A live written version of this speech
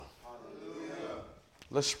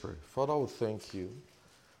Let's pray. Father, we thank you.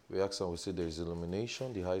 We ask and we say there is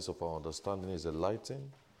illumination, the eyes of our understanding is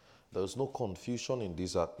enlightened. There is no confusion in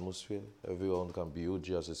this atmosphere. Everyone can behold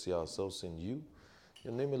you as we see ourselves in you.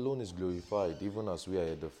 Your name alone is glorified, even as we are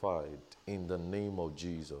edified, in the name of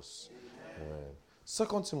Jesus. Amen.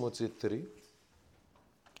 2 Timothy 3,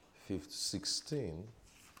 16.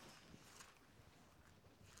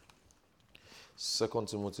 2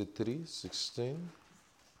 Timothy 3, 16.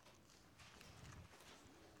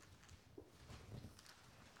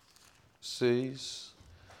 Says,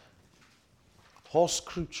 all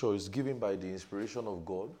scripture is given by the inspiration of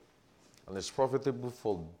God and is profitable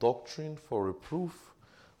for doctrine, for reproof,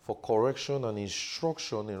 for correction and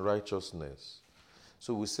instruction in righteousness.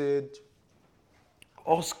 So we said,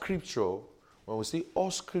 all scripture, when we say all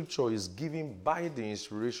scripture is given by the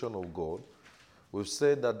inspiration of God, we've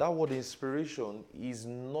said that that word inspiration is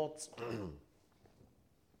not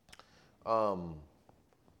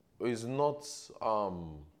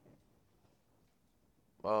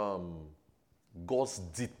God's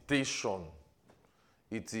dictation.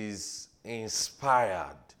 It is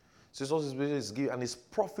inspired. So it's also is given and it's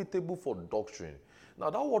profitable for doctrine.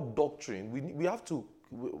 Now that word doctrine, we have to,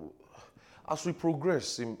 as we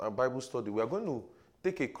progress in our Bible study, we are going to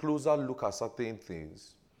take a closer look at certain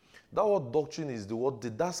things. That word doctrine is the word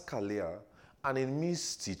didaskalia, and it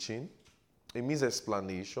means teaching, it means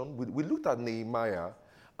explanation. We looked at Nehemiah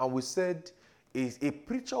and we said a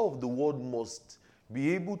preacher of the word must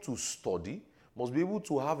be able to study, must be able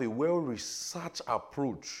to have a well-researched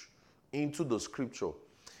approach into the scripture.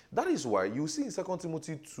 That is why you see in 2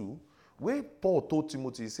 Timothy 2, where Paul told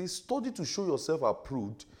Timothy, he says, study to show yourself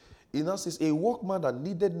approved. He now says, a workman that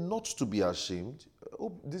needed not to be ashamed.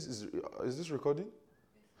 Oh, is this recording?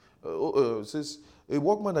 It says, a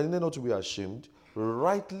workman that needed not to be ashamed,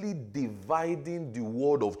 rightly dividing the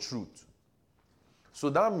word of truth. So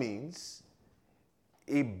that means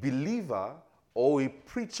a believer or a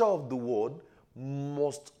preacher of the word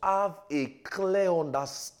must have a clear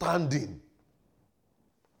understanding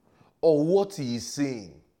of what he is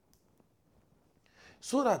saying,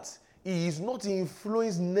 so that he is not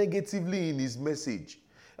influenced negatively in his message.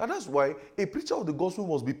 And that's why a preacher of the gospel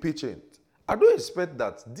must be patient. I don't expect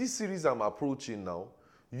that this series I'm approaching now,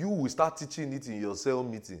 you will start teaching it in your cell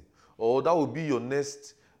meeting, or that will be your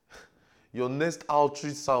next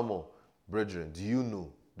outreach sermon. Brethren, do you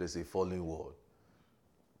know there's a fallen world?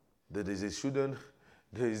 There is a student,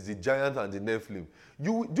 there is the giant and the Nephilim.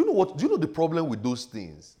 Do you know the problem with those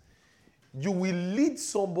things? You will lead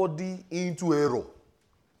somebody into error.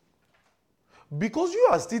 Because you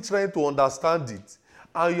are still trying to understand it,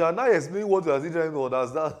 and you are not explaining what you are still trying to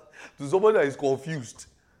understand to somebody that is confused.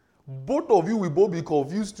 Both of you will both be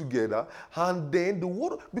confused together, and then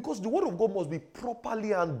because the word of God must be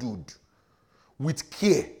properly handled with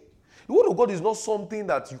care. The word of God is not something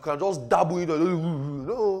that you can just dabble into.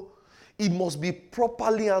 No. It must be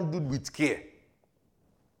properly handled with care.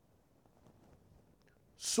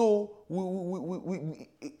 So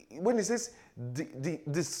when it says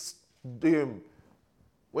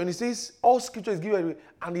when it says all scripture is given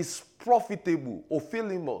and is profitable or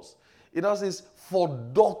philimos, it now says for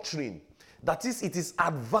doctrine. That is, it is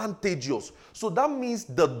advantageous. So that means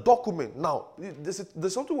the document. Now,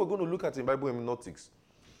 there's something we're going to look at in Bible hermeneutics.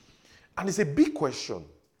 And it's a big question.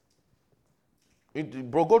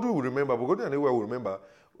 Bro God will remember, Bro God and anywhere will remember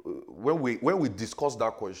when we discuss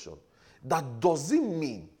that question. That doesn't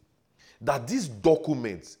mean that this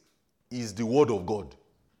document is the word of God.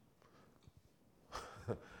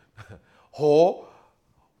 Or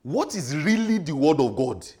what is really the word of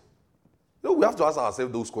God? No, we have to ask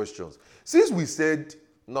ourselves those questions. Since we said,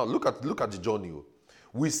 now look at the journey.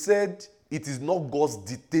 We said it is not God's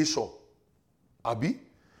dictation. Abi?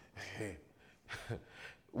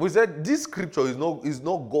 We said this scripture is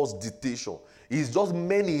not God's dictation. It's just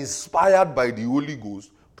men inspired by the Holy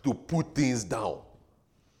Ghost to put things down.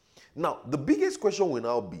 Now, the biggest question will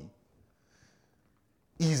now be,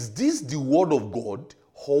 is this the word of God,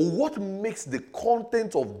 or what makes the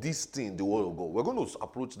content of this thing the word of God? We're going to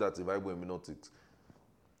approach that in Bible hermeneutics.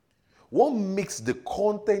 What makes the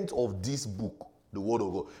content of this book the word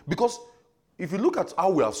of God? Because if you look at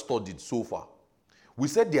how we have studied so far, we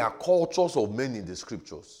said there are cultures of men in the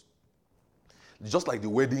scriptures. Just like the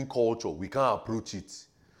wedding culture, we can't approach it.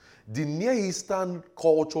 The Near Eastern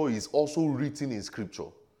culture is also written in scripture.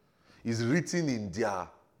 It's written in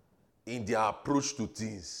their approach to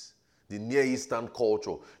things. The Near Eastern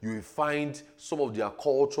culture, you will find some of their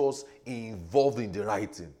cultures involved in the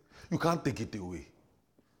writing. You can't take it away.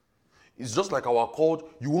 It's just like our culture.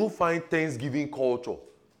 You won't find Thanksgiving culture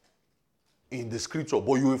in the scripture,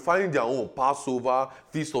 but you will find their own Passover,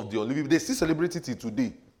 Feast of the Unleavened. They still celebrate it till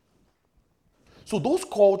today. So those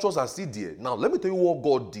cultures are still there. Now, let me tell you what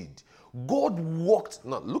God did. God walked.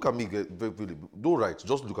 Now, look at me. Don't write.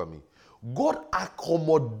 Just look at me. God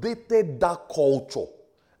accommodated that culture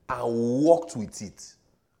and walked with it.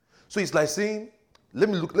 So it's like saying, let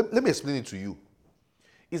me explain it to you.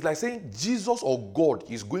 It's like saying Jesus or God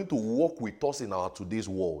is going to walk with us in our today's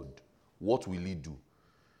world. What will he do?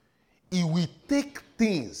 He will take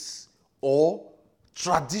things or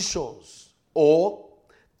traditions or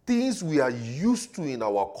things we are used to in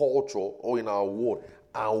our culture or in our world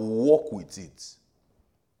and walk with it.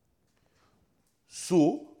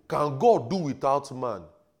 So, can God do without man?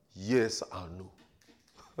 Yes and no.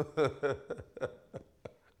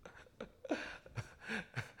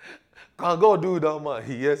 Can God do without man?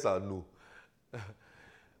 Yes and no.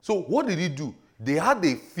 So, what did he do? They had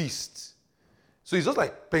a feast. So, it's just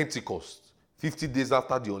like Pentecost, 50 days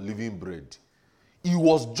after the unleavened bread. It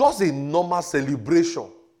was just a normal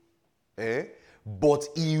celebration. But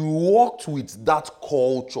he walked with that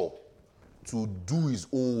culture to do his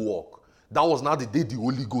own work. That was now the day the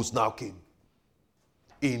Holy Ghost now came.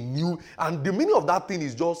 A new, and the meaning of that thing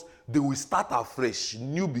is just they will start afresh,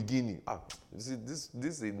 new beginning. This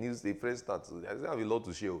is a fresh start. I still have a lot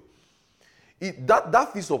to share.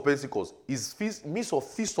 That feast of Pentecost means a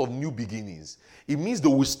feast of new beginnings. It means they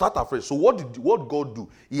will start afresh. So what God do?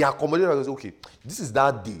 He accommodated and said, okay, this is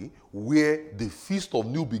that day where the feast of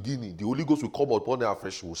new beginning, the Holy Ghost will come upon them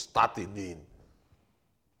afresh, will start again.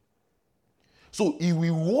 So he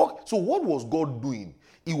will walk. So what was God doing?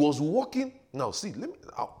 He was walking. Now see,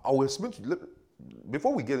 I will explain to you.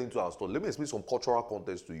 Before we get into our story, let me explain some cultural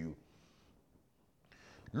context to you.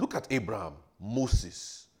 Look at Abraham,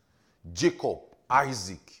 Moses, Jacob,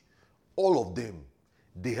 Isaac, all of them,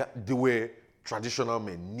 they were traditional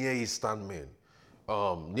men, Near Eastern men.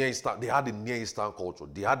 They had a Near Eastern culture.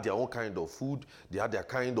 They had their own kind of food. They had their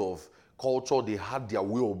kind of culture. They had their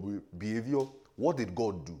way of behavior. What did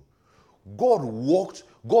God do?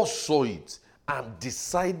 God saw it and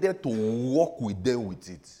decided to walk with them with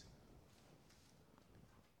it.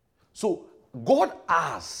 So God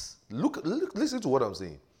has, listen to what I'm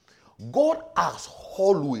saying. God has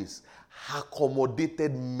always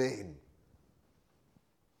accommodated men.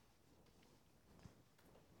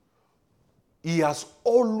 He has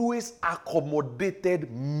always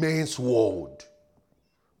accommodated men's world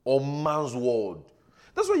or man's world.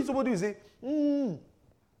 That's why somebody will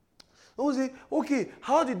say, okay,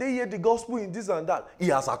 how did they hear the gospel in this and that? He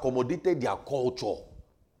has accommodated their culture.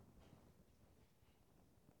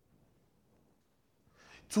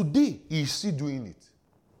 Today, he is still doing it.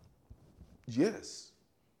 Yes.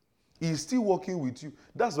 He is still working with you.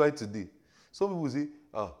 That's why today, some people say,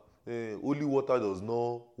 holy water does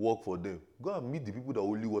not work for them. Go and meet the people that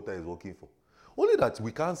holy water is working for. Only that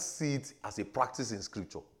we can't see it as a practice in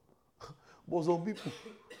scripture. But some people,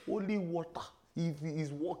 holy water, if he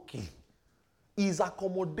is working, he is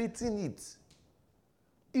accommodating it.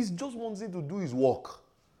 He's just wanting to do his work.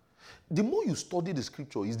 The more you study the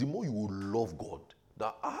scripture, is the more you will love God.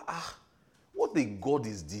 That, what a God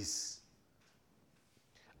is this?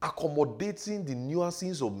 Accommodating the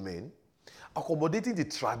nuances of men, accommodating the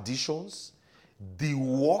traditions, the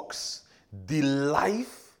works, the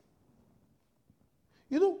life.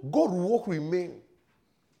 God will work with men.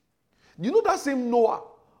 That same Noah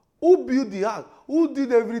who built the ark, who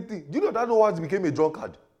did everything. Do you know that Noah became a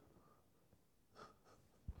drunkard?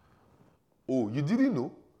 Oh, you didn't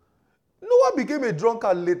know? Noah became a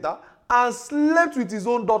drunkard later and slept with his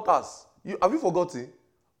own daughters. Have you forgotten?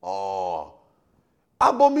 Oh.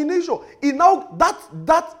 Abomination. Now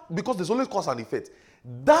that because there's always cause and effect.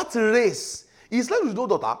 That race, he slept with his own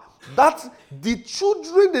daughter, that the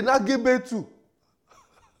children they now gave birth to.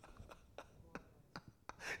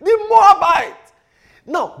 The Moabite.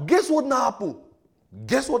 Now, guess what now happened?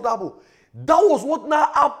 That was what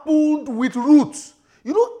now happened with Ruth.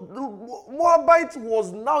 Moabite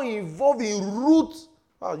was now involved in Ruth.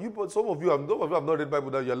 Some of you have not read Bible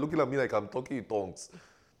now. You are looking at me like I'm talking in tongues.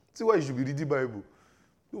 See why you should be reading Bible.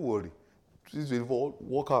 Don't worry. 24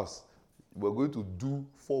 workers. We're going to do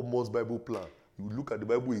 4 months Bible plan. You look at the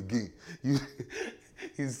Bible again. I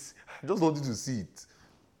just want you to see it.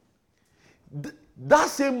 That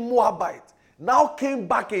same Moabite now came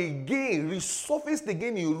back again, resurfaced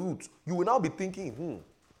again in Ruth. You will now be thinking,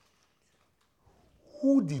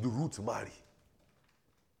 who did Ruth marry?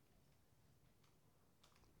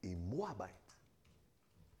 A Moabite.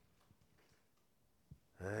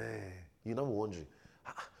 You're now wondering,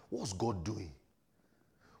 what's God doing?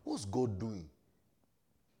 What's God doing?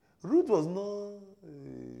 Ruth was not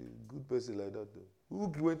a good person like that, though.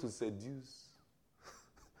 Who went to seduce?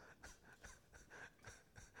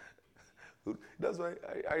 That's why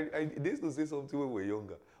they used to say something when we were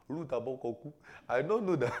younger. Ruth Abokoku. I don't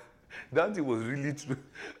know that thing was really true.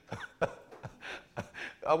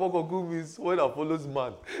 Abokoku means one that follows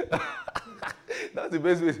man. That's the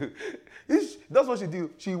best way to. That's what she did.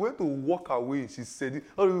 She went to walk away. She said it.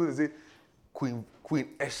 All people say, Queen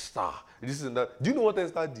Esther. This and that. Do you know what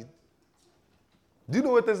Esther did? Do you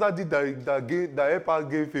know what Esther did that helped her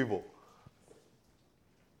gain favor?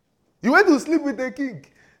 He went to sleep with the king.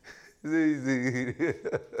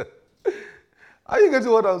 Are you getting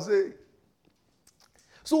what I'm saying?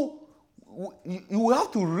 So you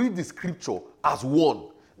have to read the scripture as one.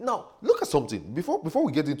 Now look at something before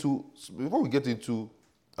we get into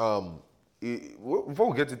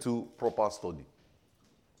proper study.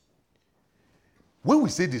 When we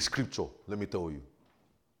say the scripture, let me tell you,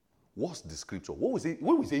 what's the scripture? When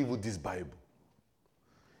we say even this Bible.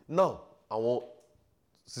 Now I want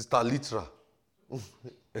Sister Litra.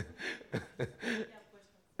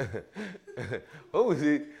 when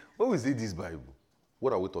we say this Bible,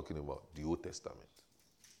 what are we talking about? The Old Testament.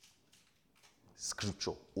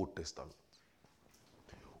 Scripture, Old Testament.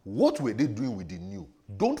 What were they doing with the New?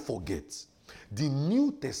 Don't forget, the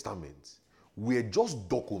New Testament were just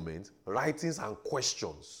documents, writings, and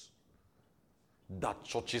questions that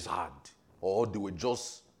churches had, or they were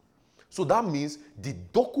just. So that means the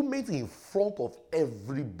document in front of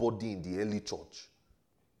everybody in the early church.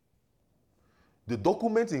 The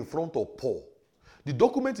document in front of Paul. The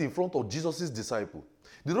document in front of Jesus' disciple.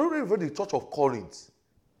 The document in front of the church of Corinth.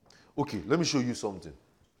 Okay, let me show you something.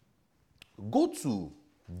 Go to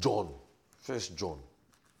John. 1 John.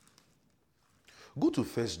 Go to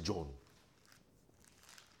 1 John.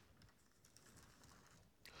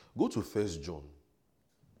 Go to 1 John.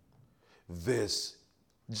 Verse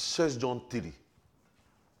 1 John 3.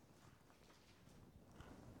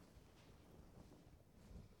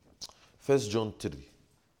 First John 3.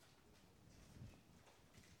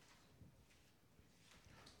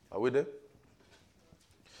 Are we there?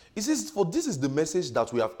 It says, for this is the message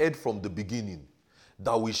that we have heard from the beginning,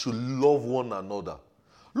 that we should love one another.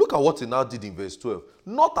 Look at what he now did in verse 12.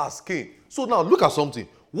 Not as Cain. So now look at something.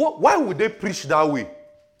 Why would they preach that way?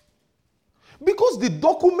 Because the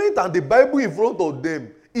document and the Bible in front of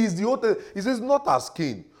them is the Old Testament. It says, not as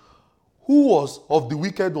Cain, who was of the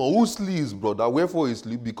wicked one, who slew his brother, wherefore he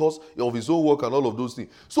slew, because of his own work and all of those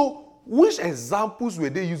things. So, which examples were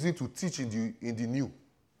they using to teach in the New?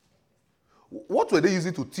 What were they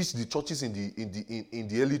using to teach the churches in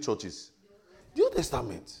the early churches? The Old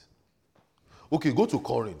Testament. Okay, go to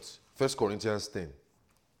Corinth. 1 Corinthians 10.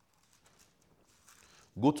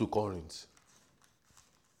 Go to Corinth.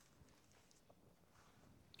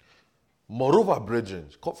 Moreover, brethren,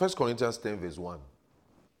 1 Corinthians 10 verse 1.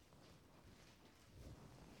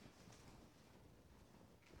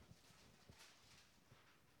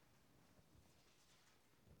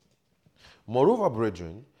 Moreover,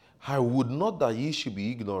 brethren, I would not that ye should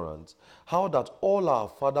be ignorant, how that all our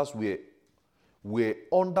fathers were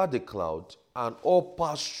under the cloud, and all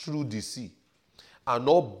passed through the sea, and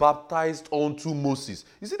all baptized unto Moses.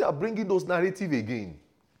 You see, they are bringing those narratives again.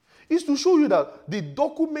 It's to show you that the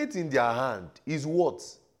document in their hand is what?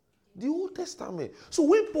 The Old Testament. So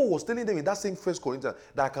when Paul was telling them in that same 1 Corinthians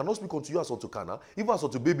that I cannot speak unto you as unto Cana, even as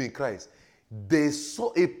unto baby in Christ, they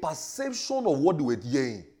saw a perception of what they were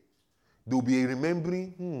hearing. They will be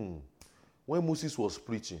remembering, when Moses was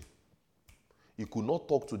preaching, he could not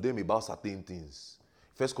talk to them about certain things.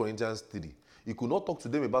 1 Corinthians 3. He could not talk to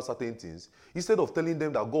them about certain things. Instead of telling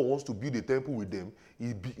them that God wants to build a temple with them,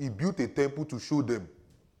 he built a temple to show them.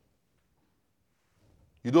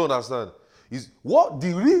 You don't understand? What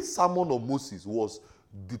the real sermon of Moses was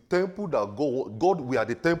the temple that God, we are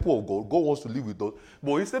the temple of God. God wants to live with us.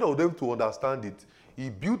 But instead of them to understand it,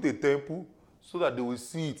 he built a temple so that they will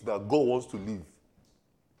see it that God wants to live.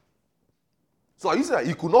 So are you saying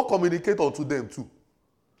he could not communicate unto them too?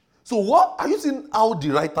 So what are you seeing how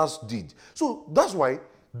the writers did? So that's why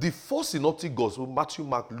the four synoptic gospels, Matthew,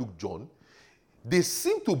 Mark, Luke, John, they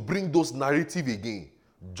seem to bring those narratives again,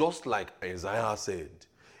 just like Isaiah said.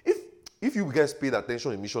 If you guys paid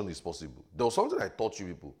attention in Mission is Possible, there was something I taught you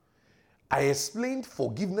people. I explained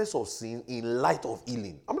forgiveness of sin in light of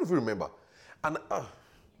healing. How many of you remember? And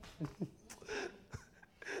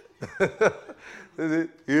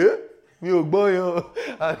yeah?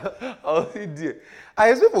 I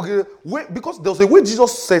explained forgiveness because there was a way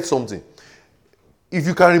Jesus said something. If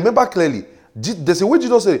you can remember clearly, there's a way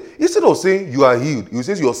Jesus said, instead of saying you are healed, he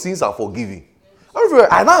says your sins are forgiven.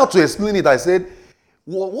 I now had to explain it. I said,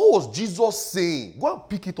 What was Jesus saying? Go and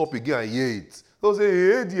pick it up again and hear it. Don't say,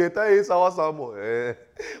 hey, the entire 8-hour sermon.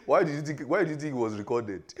 Why did you think it was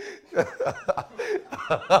recorded?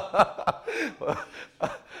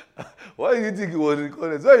 Why do you think it was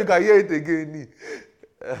recorded? So you can hear it again.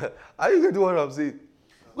 Are you getting what I'm saying?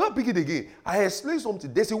 Go and pick it again. I explain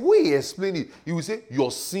something. There's a way he explain it. He will say,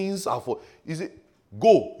 your sins are for. He say,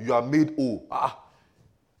 go, you are made whole.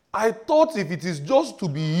 I thought if it is just to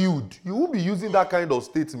be healed, you won't be using that kind of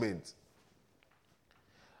statement.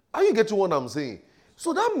 Are you getting what I'm saying?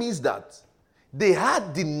 So that means that they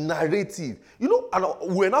had the narrative. You know, and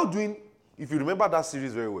we're now doing, if you remember that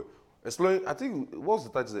series very well, exploring, I think, what's the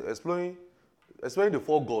title? Exploring the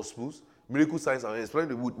 4 Gospels, miracle signs, and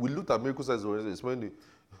exploring we looked at miracle signs and explaining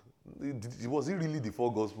was it really the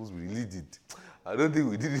 4 Gospels we really did? I don't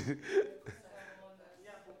think we did it.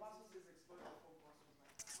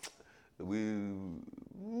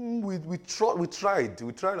 We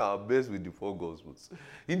tried our best with the 4 Gospels.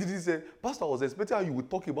 Indeed, he said, Pastor, I was expecting how you would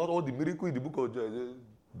talk about all the miracles in the book of John.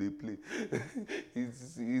 They play.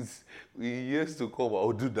 In years to come,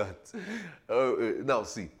 I'll do that. Now,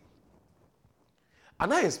 see.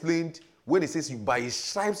 And I explained, when it says, by his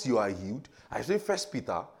stripes you are healed, I explained 1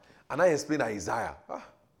 Peter, and I explained Isaiah.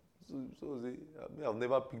 I've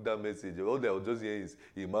never picked that message. All I was just hearing is,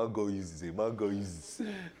 a man God uses, a man God uses.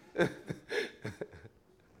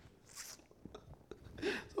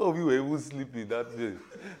 Some of you were even sleeping that day.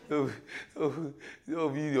 Some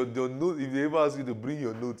of you, your note, if they ever ask you to bring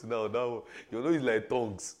your notes now, your note is like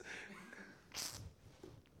tongues.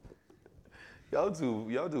 You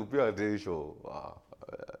have to pay attention.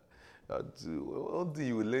 One thing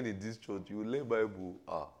you will learn in this church, you will learn Bible.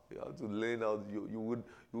 You have to learn how you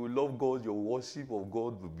will love God. Your worship of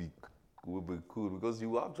God will be cool because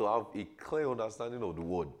you have to have a clear understanding of the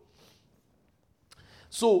word.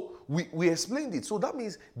 So we explained it. So that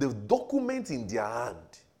means the document in their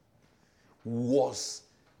hand was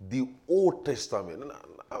the Old Testament.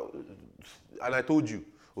 And I told you,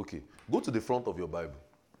 okay, go to the front of your Bible.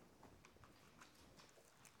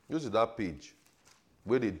 Go to that page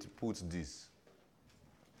where they put this.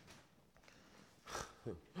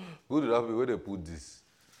 Go to that page where they put this.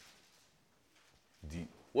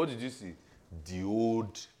 What did you see? The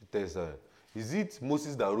Old Testament. Is it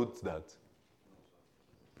Moses that wrote that?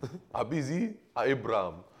 Abi, is it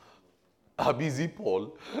Abraham? Abi, is it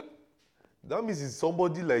Paul? That means it's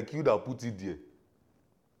somebody like you that put it there.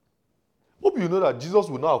 Hope you know that Jesus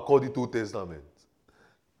will not have called it Old Testament.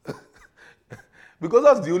 Because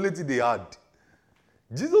that's the only thing they had.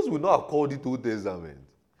 Jesus will not have called it Old Testament.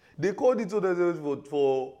 They called it Old Testament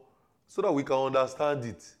for so that we can understand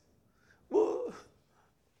it. Well,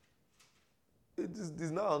 it's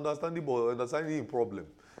not understanding, but understanding a problem.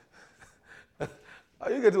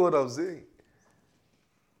 Are you getting what I'm saying?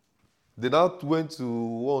 They now went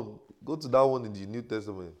to go to that one in the New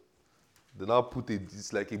Testament. They now put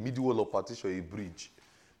it's like a middle wall of partition, a bridge.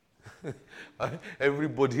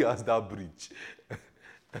 Everybody has that bridge.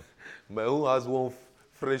 My own has one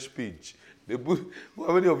fresh page.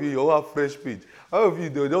 How many of you all have fresh page? How many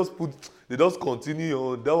of you they just continue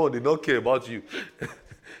on that one? They don't care about you.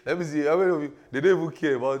 Let me see. How many of you they don't even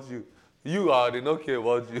care about you? They don't care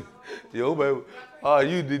about you. Your own Bible.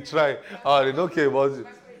 You they try. They don't care about you.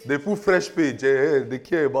 They put fresh page. They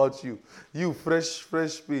care about you. You fresh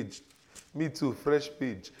page. Me too, fresh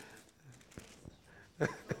page.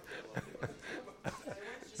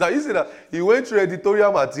 So you see that he went through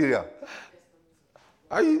editorial material.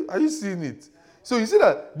 Are you seeing it? So you see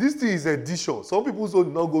that this thing is edition. Some people do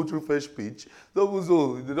not go through fresh page. Some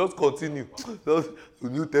people they just continue. The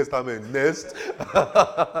New Testament next.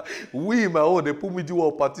 We in my own they put me do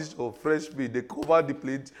a partition of fresh page. They cover the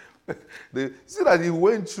plate. They see that he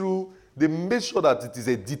went through. They made sure that it is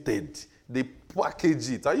edited. They package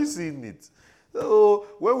it. Are you seeing it? So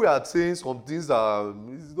when we are saying some things,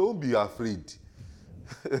 don't be afraid.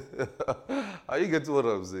 Are you getting what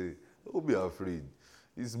I'm saying? Don't be afraid.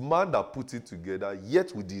 It's man that put it together,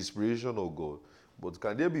 yet with the inspiration of God. But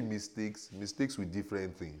can there be mistakes? Mistakes with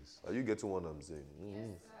different things. Are you getting what I'm saying?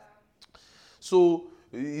 Mm-hmm. Yes, so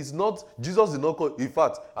it's not, Jesus did not call, in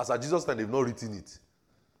fact, as at Jesus' time, they've not written it.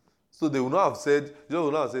 So they would not have said, Jesus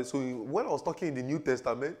would not have said, so when I was talking in the New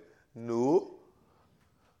Testament, no.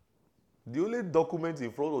 The only document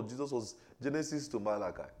in front of Jesus was Genesis to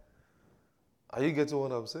Malachi. Are you getting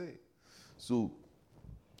what I'm saying? So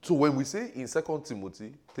when we say in 2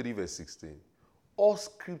 Timothy 3 verse 16, all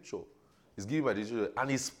scripture is given by the Church and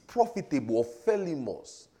is profitable or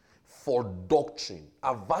felimos for doctrine,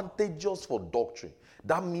 advantageous for doctrine.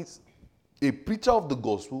 That means a preacher of the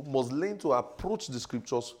gospel must learn to approach the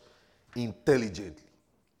scriptures intelligently.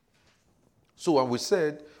 So when we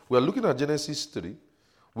said we are looking at Genesis 3,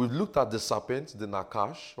 we've looked at the serpent, the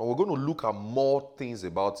Nakash, and we're going to look at more things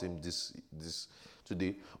about him this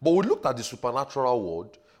today. But we looked at the supernatural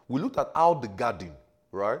world. We looked at how the garden,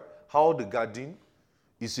 right? How the garden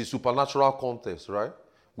is a supernatural context, right?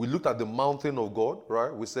 We looked at the mountain of God,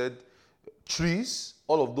 right? We said trees,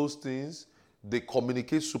 all of those things, they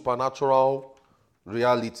communicate supernatural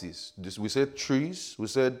realities. We said trees, we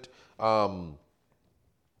said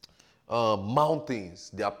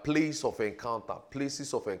mountains, they are places of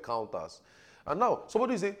encounters. And now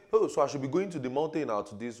somebody say, oh, so I should be going to the mountain out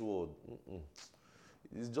to this world.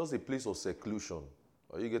 It's just a place of seclusion.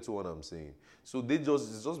 Are you getting what I'm saying? So it's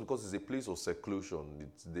just because it's a place of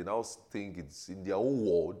seclusion, they now think it's in their own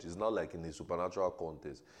world. It's not like in a supernatural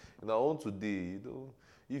context. In our own today,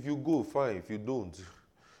 if you go, fine. If you don't,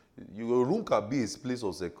 your room can be a place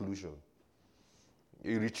of seclusion.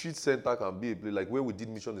 A retreat center can be a place like where we did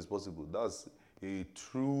Mission is Possible. That's a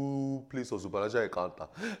true place of supernatural encounter.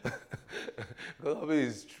 Because I mean,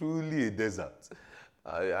 it's truly a desert.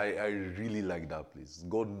 I really like that place.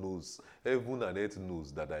 God knows, heaven and earth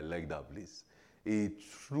knows that I like that place. A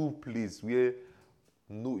true place where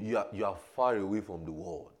you are far away from the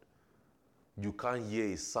world. You can't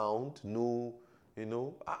hear a sound. No.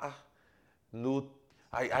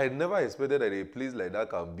 I never expected that a place like that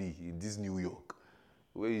can be in this New York.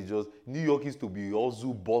 Where New York used to be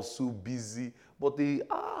also bustle, busy, but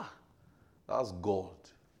that's God.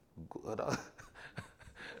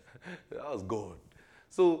 That's God.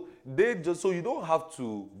 So so you don't have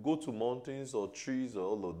to go to mountains or trees or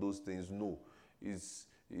all of those things. No, it's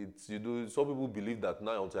some people believe that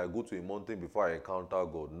now until I go to a mountain before I encounter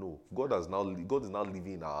God. No, God is now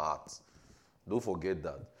living in our hearts. Don't forget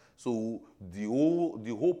that. So the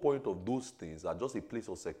whole point of those things are just a place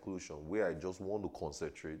of seclusion where I just want to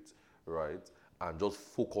concentrate, right, and just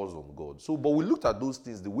focus on God. So, but we looked at those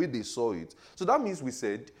things the way they saw it. So that means we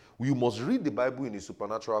said we must read the Bible in a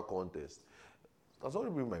supernatural context. I'm sorry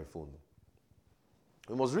to bring my phone.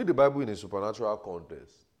 We must read the Bible in a supernatural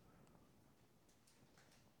context.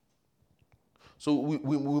 So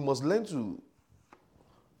we must learn to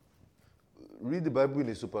read the Bible in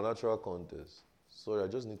a supernatural context. Sorry, I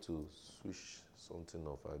just need to switch something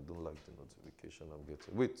off. I don't like the notification I'm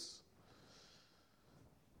getting. Wait.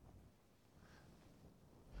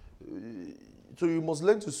 So you must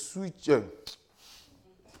learn to switch. You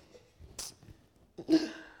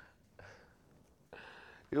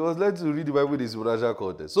must learn to read the Bible in a supernatural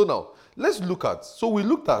context. So now, let's go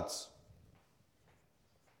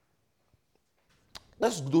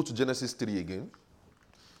to Genesis 3 again.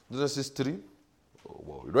 Genesis 3. Oh,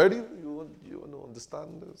 wow. You ready? You want to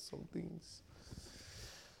understand some things?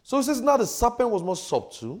 So it says, now the serpent was more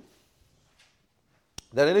subtle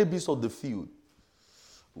than any beast of the field,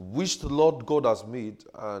 which the Lord God has made.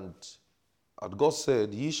 And God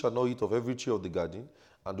said, ye shall not eat of every tree of the garden.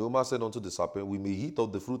 And the woman said unto the serpent, we may eat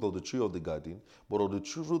of the fruit of the tree of the garden, but of the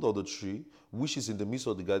fruit of the tree which is in the midst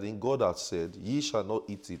of the garden, God hath said, ye shall not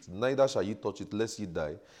eat it, neither shall ye touch it, lest ye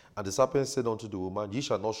die. And the serpent said unto the woman, ye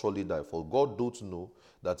shall not surely die, for God doth know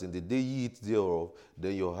that in the day ye eat thereof,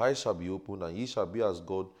 then your eyes shall be opened, and ye shall be as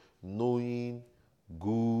God, knowing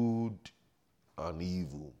good and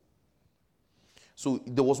evil. So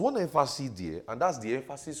there was one emphasis there, and that's the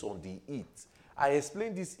emphasis on the eat. I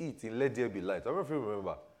explained this eat in Let There Be Light. I don't know if you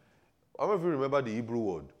remember. I don't know if you remember the Hebrew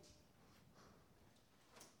word.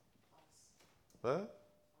 Huh?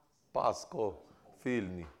 Pasko, fail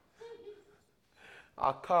me.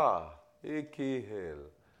 Akar, A-K-L.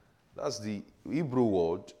 That's the Hebrew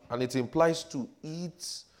word, and it implies to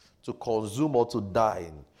eat, to consume, or to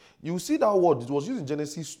dine. You see that word, it was used in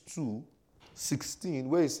Genesis 2:16,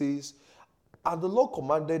 where it says, and the Lord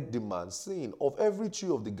commanded the man, saying, of every tree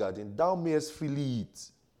of the garden thou mayest freely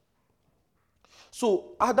eat.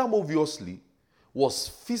 So Adam obviously was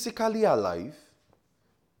physically alive,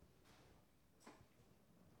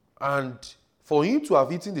 and for him to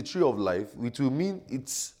have eaten the tree of life, it will mean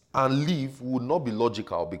and live would not be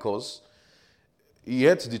logical, because he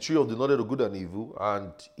ate the tree of the knowledge of good and evil,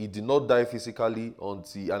 and he did not die physically and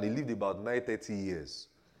he lived about 930 years.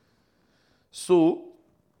 So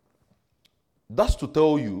that's to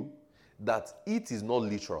tell you that it is not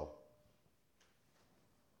literal.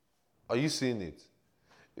 Are you seeing it?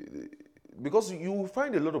 Because you will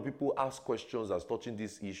find a lot of people ask questions as touching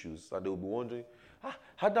these issues, and they will be wondering,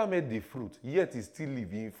 Adam ate the fruit, yet he still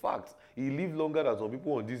lives. In fact, he lived longer than some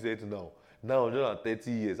people on this earth now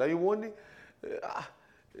 130 years. Are you wondering?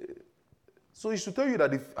 So it should tell you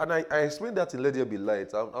that and I explained that in Let There Be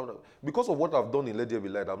Light. Because of what I've done in Let There Be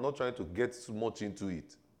Light, I'm not trying to get too much into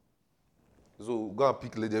it. So go and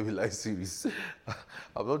pick Let There Be Light series.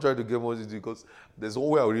 I'm not trying to get much into it because there's one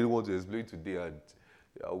way I really want to explain today, and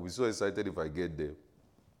I'll be so excited if I get there.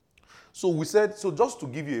 So we said, so just to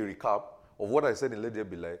give you a recap of what I said in Let There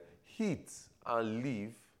Be Light, eat and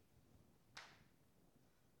live.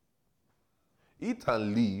 Eat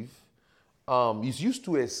and live is used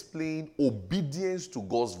to explain obedience to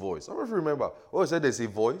God's voice. I don't know if you remember. Oh, I said there's a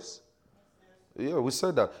voice. Yeah, we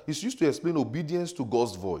said that. It's used to explain obedience to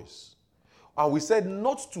God's voice. And we said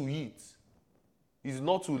not to eat is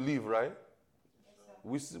not to live, right?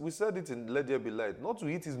 We said it in Let There Be Light. Not to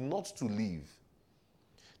eat is not to live.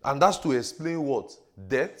 And that's to explain what?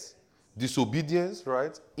 Death, disobedience,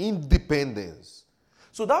 right? Independence.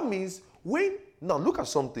 So that means now look at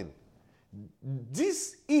something.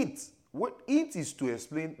 This eat is to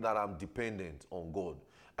explain that I'm dependent on God.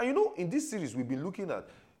 And you know, in this series, we've been looking at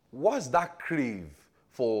what's that crave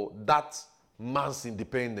for that man's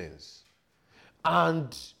independence.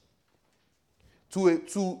 And to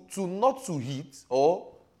not to eat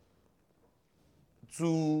or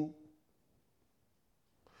to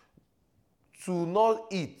not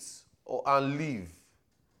eat and live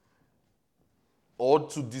or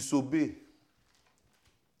to disobey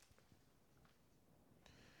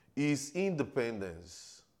is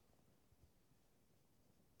independence.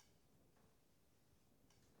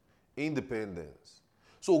 Independence.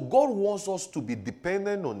 So God wants us to be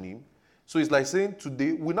dependent on Him. So it's like saying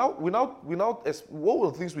today, what were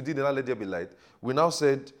the things we did in Let There Be Light? We now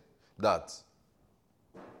said that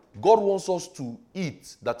God wants us to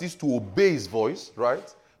eat, that is to obey His voice,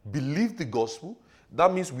 right? Believe the gospel.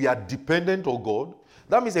 That means we are dependent on God.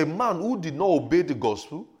 That means a man who did not obey the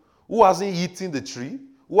gospel, who hasn't eaten the tree,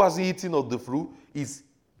 who hasn't eaten of the fruit,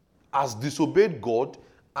 has disobeyed God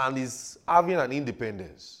and is having an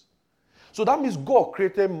independence. So that means God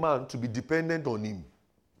created man to be dependent on Him.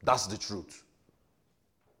 That's the truth.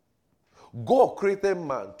 God created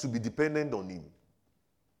man to be dependent on Him.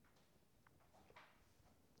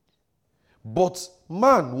 But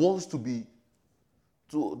man wants to be,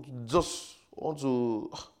 I want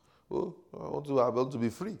to be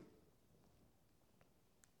free.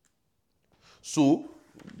 So,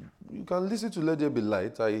 you can listen to Let There Be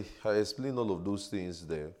Light. I explain all of those things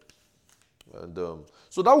there. And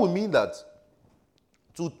so that would mean that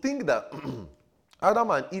to think that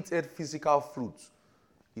Adam and Eve ate physical fruit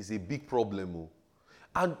is a big problem.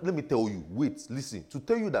 And let me tell you, listen, to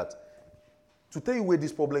tell you where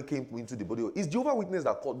this problem came into the body, it's Jehovah's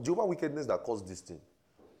wickedness that caused this thing.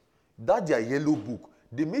 That their yellow book,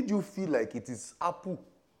 they made you feel like it is apple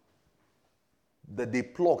that they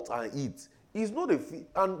plucked and eat. It's not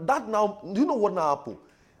and that now, do you know what now happened?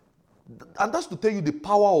 And that's to tell you the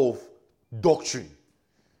power of doctrine.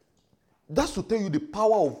 That's to tell you the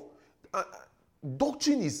power of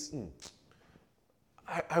doctrine is.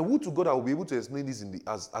 I would to God I will be able to explain this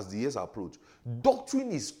as the years approach.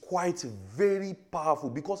 Doctrine is quite very powerful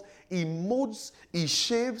because it molds, it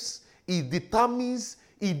shapes, it determines,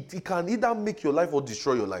 it can either make your life or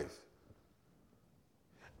destroy your life.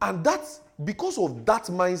 And that's because of that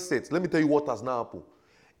mindset. Let me tell you what has now happened.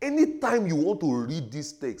 Anytime you want to read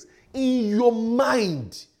this text, in your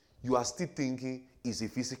mind, you are still thinking it's a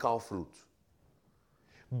physical fruit.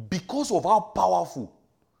 Because of how powerful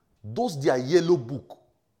their yellow book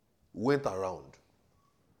went around.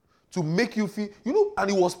 To make you feel, and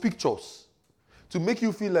it was pictures. To make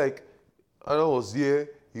you feel like Adam was here,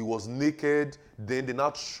 he was naked, then they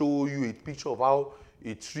now show you a picture of how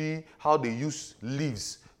a tree, how they use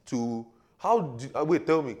leaves to,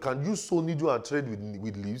 tell me, can you sew needle and thread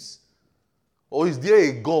with leaves? Or is there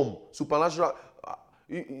a gum, supernatural?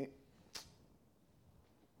 You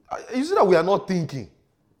see that we are not thinking.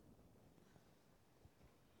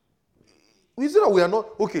 You see that we are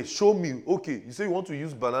not, okay, show me, okay, you say you want to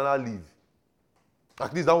use banana leaf.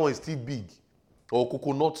 At least that one is still big. Or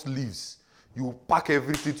coconut leaves. You pack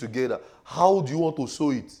everything together. How do you want to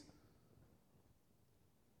sew it?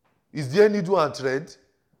 Is there needle and thread?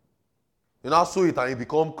 You now sew it and it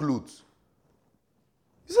become clothes.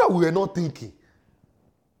 You see that we are not thinking.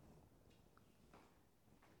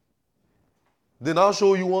 They now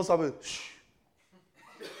show you one something.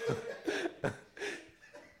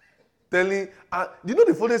 Telling, you know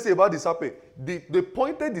the funny thing about the serpent? They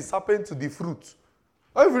pointed the serpent to the fruit.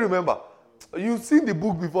 I don't even remember. You've seen the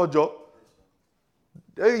book before, Joe.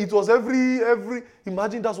 It was every.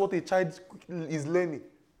 Imagine that's what a child is learning.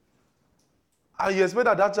 And you expect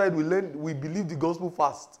that child will believe the gospel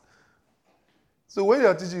fast. So when you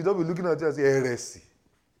are teaching, you don't be looking at it and say, heresy.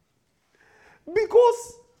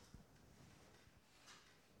 Because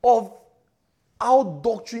of how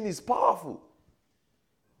doctrine is powerful.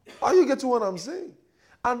 Are you getting what I'm saying?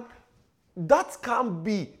 And that can't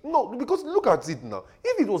be. No, because look at it now.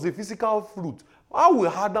 If it was a physical fruit, how will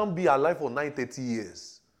Adam be alive for 930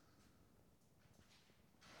 years?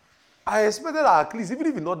 I expected that at least, even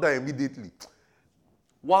if he not die immediately,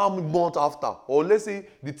 1 month after, or let's say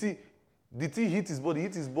the thing hit his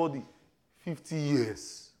body 50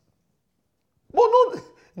 years. But not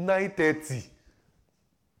 930.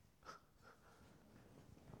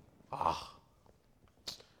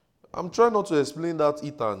 I'm trying not to explain that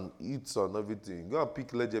eat and everything. Go and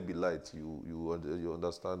pick Let There Be Light. You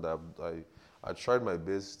understand that I tried my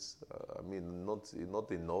best. I mean, not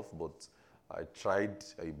enough, but I tried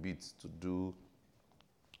a bit to do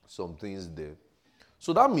some things there.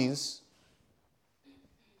 So that means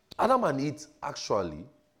Adam and Eve actually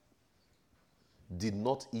did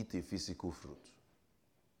not eat a physical fruit.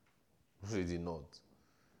 They did not.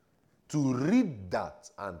 To read that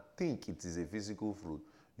and think it is a physical fruit,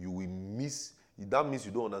 you will miss. That means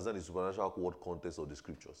you don't understand the supernatural word context of the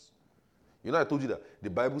scriptures. You know, I told you that the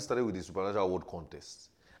Bible started with the supernatural word context.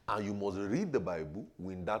 And you must read the Bible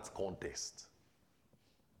in that context.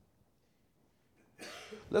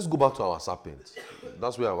 Let's go back to our serpent.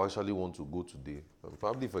 That's where I actually want to go today.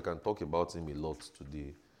 Probably if I can talk about him a lot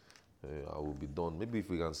today, I will be done. Maybe if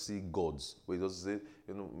we can see gods. Where it doesn't say,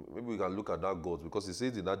 maybe we can look at that gods. Because it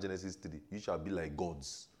says in that Genesis 3, you shall be like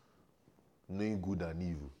gods, knowing good and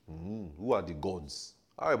evil. Who are the gods?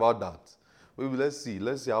 How about that? Maybe let's see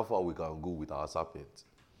how far we can go with our serpent.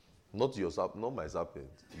 Not my serpent.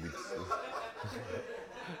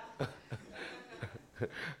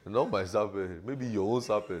 Not my serpent. Maybe your own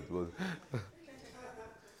serpent.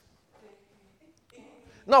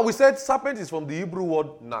 Now we said serpent is from the Hebrew word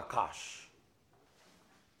nakash.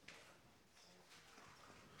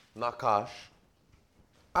 Nakash.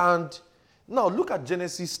 And now look at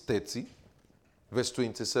Genesis 30, verse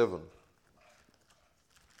 27.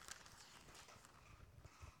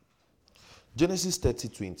 Genesis 30,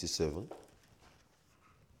 27.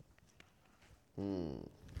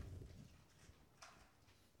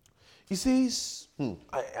 He says,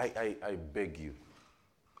 I beg you,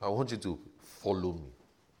 I want you to follow me.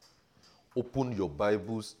 Open your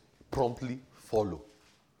Bibles, promptly follow.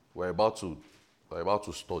 We're about to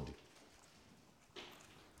study.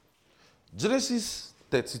 Genesis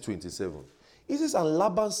 30, 27. He says, and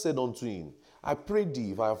Laban said unto him, I pray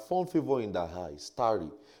thee, if I have found favor in thy eyes, tarry.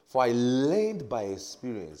 For I learned by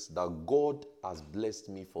experience that God has blessed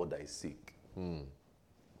me for thy sake.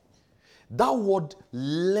 That word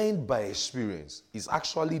learned by experience is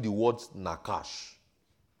actually the word nakash.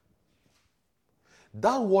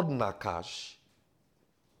 That word nakash,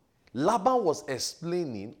 Laban was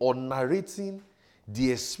explaining or narrating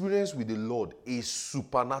the experience with the Lord, a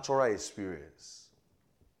supernatural experience.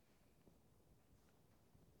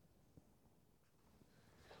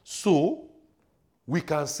 So, we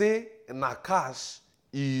can say nakash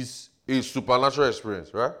is a supernatural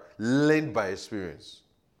experience, right? Learned by experience.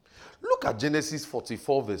 Look at Genesis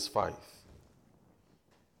 44, verse 5.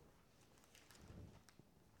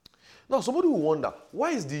 Now, somebody will wonder,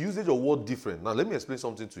 why is the usage of word different? Now, let me explain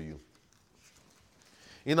something to you.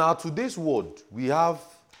 In our today's world, we have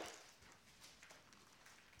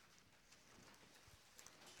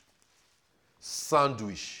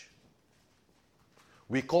sandwich.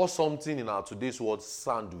 We call something in our today's world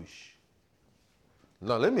sandwich.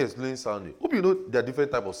 Now, let me explain sandwich. Hope you know there are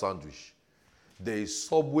different types of sandwich. There is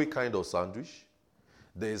Subway kind of sandwich.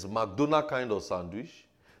 There is McDonald's kind of sandwich.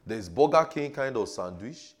 There is Burger King kind of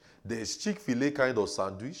sandwich. There is Chick-fil-A kind of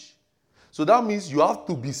sandwich. So that means you have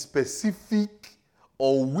to be specific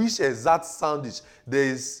on which exact sandwich. There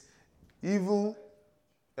is even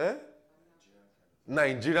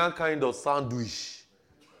Nigerian kind of sandwich.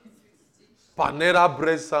 Panera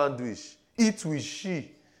bread sandwich. Eat with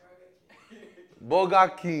she.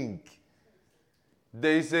 Burger King.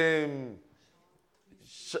 There is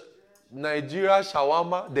Nigeria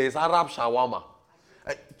shawarma. There is Arab shawarma.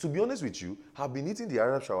 To be honest with you, I've been eating the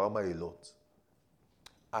Arab shawarma a lot.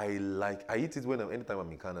 I eat it anytime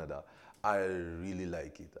I'm in Canada. I really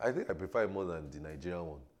like it. I think I prefer it more than the Nigerian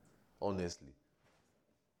one, honestly.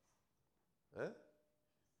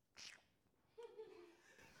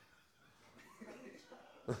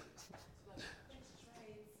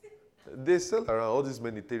 They sell around all this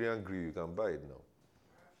Mediterranean grill. You can buy it now.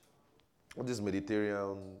 All these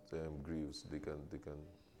Mediterranean grills, they can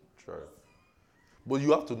try. But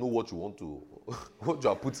you have to know what you want to, what you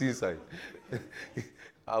are putting inside.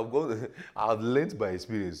 I've learned by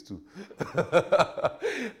experience too.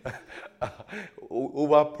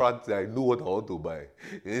 Over practice, I know what I want to buy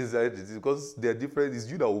inside it because they're different.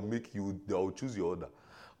 It's you that will choose your order.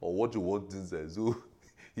 or what you want inside. So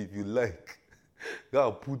if you like, go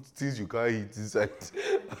and put things you can't eat inside.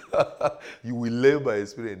 You will learn by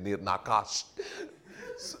experience. Nakash.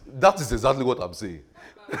 So that is exactly what I'm saying.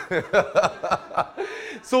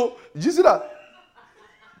 So you see that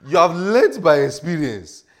you have learned by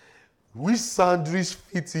experience which sandwich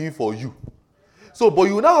fits in for you. So, but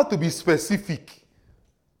you now have to be specific.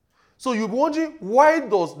 So you're wondering, why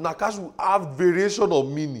does Nakash have variation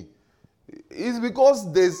of meaning? It's because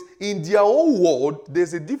in their own world,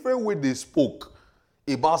 there's a different way they spoke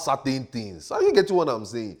about certain things. Are you getting what I'm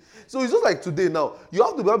saying? So it's just like today now, you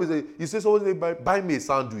have to be able to say, you say someone buy me a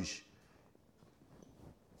sandwich.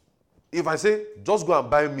 If I say, just go and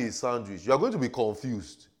buy me a sandwich, you are going to be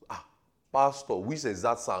confused. Pastor, which is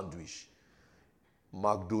that sandwich?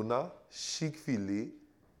 McDonald's, Chick-fil-A,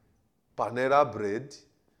 Panera Bread.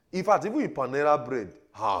 In fact, even in Panera Bread,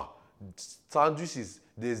 sandwiches,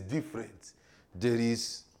 there's different. There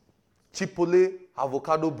is Chipotle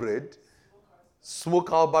avocado bread,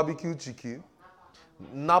 smokehouse barbecue chicken,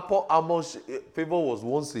 Napa almond. Favor was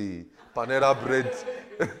once a Panera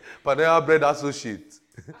Bread associate.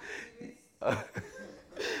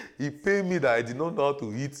 He paid me that I did not know how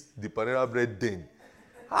to eat the Panera Bread then.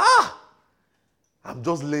 I'm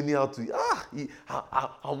just learning how to eat.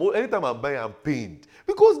 Anytime I'm buying, I'm pained.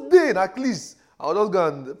 Because then, at least, I'll just go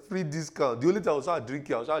and free discount. The only time I'll start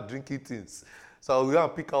drinking things. So I'll go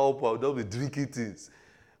and pick her up, I'll just be drinking things.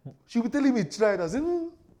 She'll be telling me, try it. I say,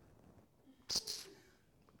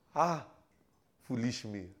 foolish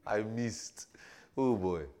me. I missed. Oh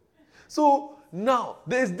boy. So now,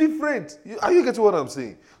 there's different. Are you getting what I'm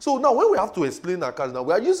saying? So now, when we have to explain Nakash, now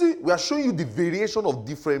we are showing you the variation of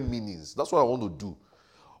different meanings. That's what I want to do.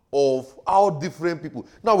 Of how different people.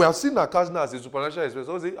 Now, we have seen Nakash now as a supernatural experience.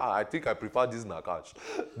 So say, I think I prefer this Nakash.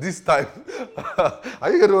 This time.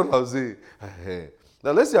 Are you getting what I'm saying?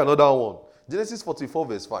 Now, let's see another one. Genesis 44,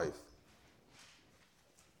 verse 5.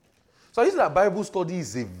 So, I see that Bible study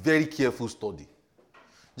is a very careful study.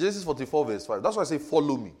 Genesis 44, verse 5. That's why I say,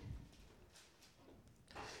 follow me.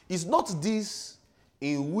 Is not this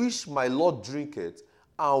in which my Lord drinketh,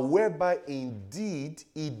 and whereby indeed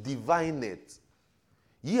he divineth?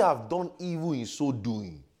 Ye have done evil in so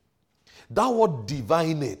doing. That word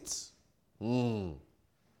divineth,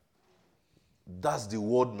 that's the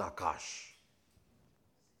word Nakash.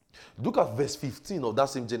 Look at verse 15 of that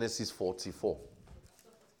same Genesis 44.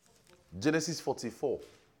 Genesis 44.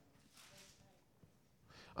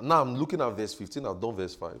 And now I'm looking at verse 15. I've done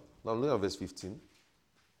verse 5. Now I'm looking at verse 15.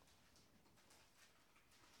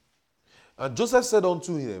 And Joseph said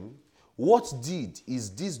unto him, what deed is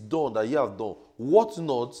this done that ye have done? What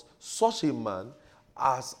not such a man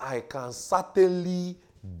as I can certainly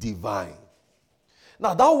divine?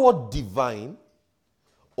 Now that word divine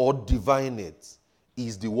or divinate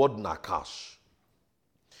is the word Nakash.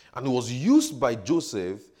 And it was used by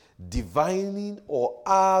Joseph divining or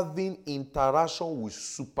having interaction with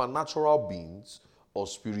supernatural beings or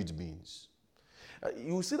spirit beings.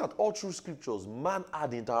 You will see that all through scriptures, man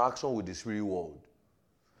had interaction with the spirit world.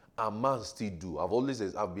 And man still do.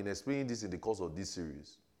 I've been explaining this in the course of this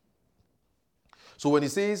series. So when he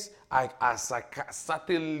says, I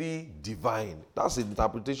certainly divine, that's an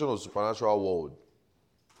interpretation of supernatural world.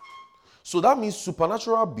 So that means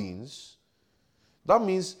supernatural beings, that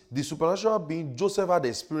means the supernatural being Joseph had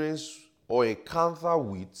experience or encounter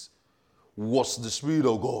with was the Spirit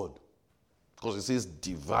of God. Because it says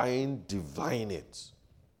divine it.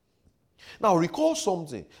 Now recall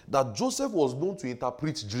something, that Joseph was known to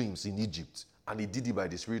interpret dreams in Egypt, and he did it by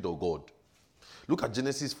the Spirit of God. Look at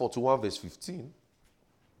Genesis 41 verse 15.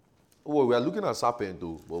 Well, we are looking at serpent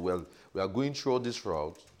though, but we are going through all this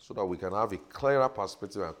route so that we can have a clearer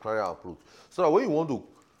perspective and clearer approach. So that when you want to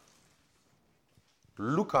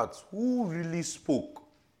look at who really spoke.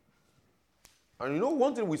 And you know,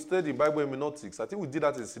 one thing we studied in Bible hermeneutics, I think we did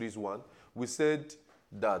that in series 1. We said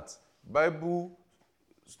that Bible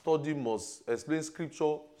study must explain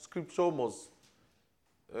scripture. Scripture must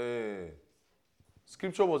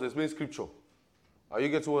explain scripture. Are you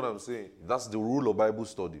getting what I'm saying? That's the rule of Bible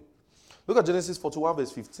study. Look at Genesis 41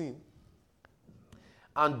 verse 15.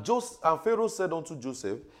 And Pharaoh said unto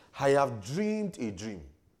Joseph, I have dreamed a dream.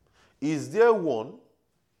 Is there one?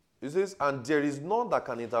 He says, and there is none that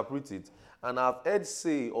can interpret it. And I have heard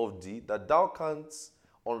say of thee that thou canst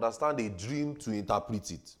understand a dream to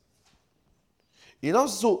interpret it.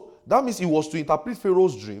 So that means he was to interpret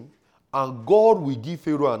Pharaoh's dream, and God will give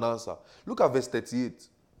Pharaoh an answer. Look at verse 38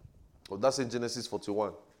 of that same Genesis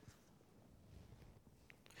 41.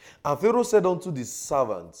 And Pharaoh said unto the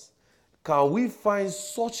servants, can we find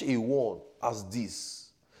such a one as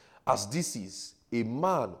this is, a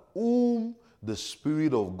man whom the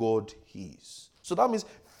Spirit of God is. So that means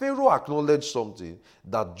Pharaoh acknowledged something,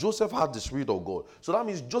 that Joseph had the Spirit of God. So that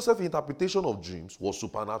means Joseph's interpretation of dreams was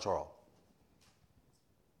supernatural.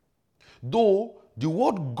 Though the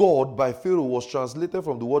word God by Pharaoh was translated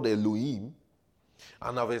from the word Elohim,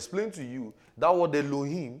 and I've explained to you that word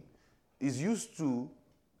Elohim is used to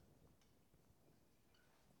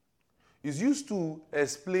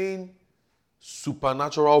explain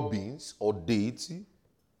supernatural beings or deity,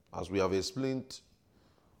 as we have explained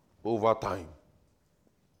over time.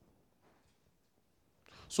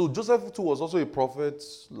 So Joseph too was also a prophet,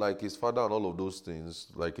 like his father and all of those things,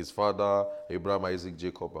 like his father, Abraham, Isaac,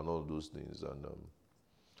 Jacob, and all of those things.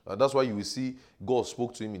 And that's why you will see God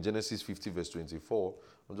spoke to him in Genesis 50 verse 24.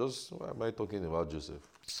 Why am I talking about Joseph?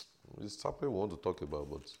 It's something we want to talk about,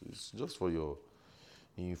 but it's just for your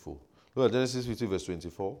info. Look at Genesis 50 verse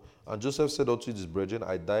 24. And Joseph said unto his brethren,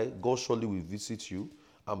 I die, God surely will visit you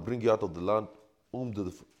and bring you out of the land, and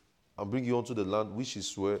bring you unto the land which he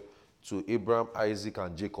sware to Abraham, Isaac,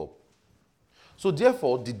 and Jacob. So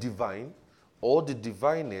therefore, the divine or the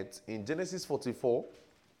divinate in Genesis 44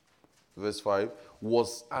 verse 5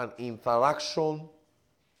 was an interaction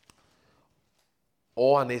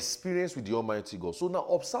or an experience with the Almighty God. So now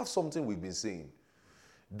observe something we've been saying.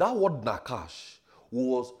 That word Nakash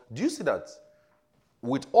was, do you see that?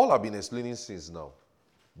 With all I've been explaining since now,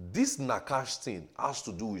 this Nakash thing has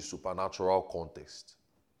to do with supernatural context.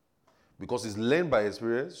 Because it's learned by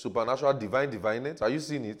experience, supernatural, divinate. Are you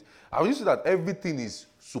seeing it? Are you seeing that everything is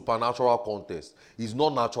supernatural context? It's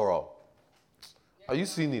not natural. Are you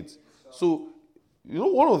seeing it? So, you know,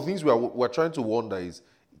 one of the things we're trying to wonder is,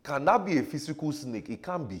 can that be a physical snake? It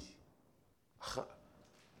can't be.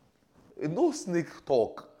 No snake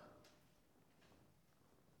talk.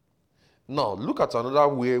 Now, look at another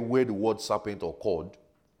way where the word serpent occurred.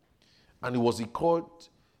 And it was called,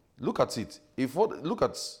 look at it.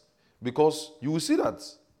 Because you will see that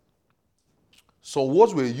some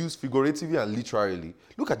words were used figuratively and literally.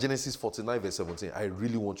 Look at Genesis 49 verse 17. I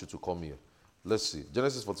really want you to come here. Let's see.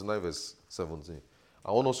 Genesis 49 verse 17.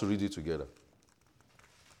 I want us to read it together.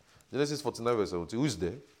 Genesis 49 verse 17. Who is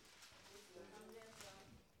there?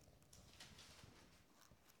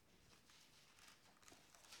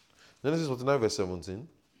 Genesis 49 verse 17.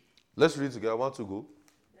 Let's read it together. 1, 2, go.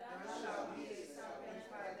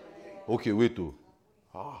 Okay, wait.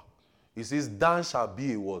 It says, Dan shall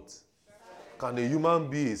be a what? Can a human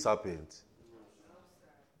be a serpent?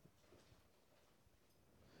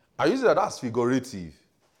 I use that as figurative.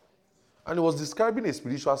 And it was describing a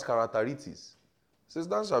spiritual characteristics. It says,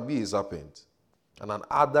 Dan shall be a serpent, and an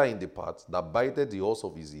adder in the path that biteth the horse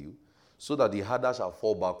of his heel, so that the adder shall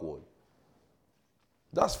fall backward.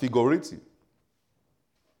 That's figurative.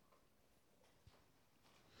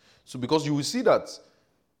 So because you will see that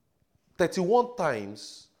 31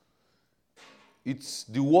 times it's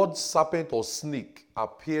the word serpent or snake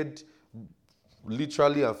appeared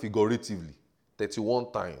literally and figuratively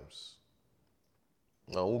 31 times.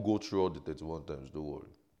 I won't go through all the 31 times, don't worry.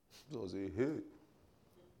 So I'll say, hey.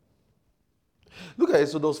 Look at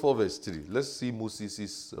Exodus 4 verse 3. Let's see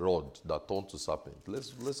Moses' rod that turned to serpent.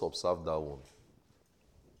 Let's observe that one.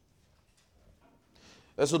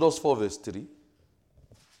 Exodus 4 verse 3.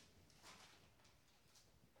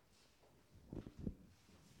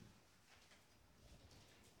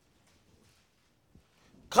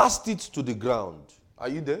 Cast it to the ground. Are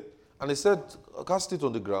you there? And he said, cast it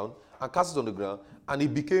on the ground, and cast it on the ground, and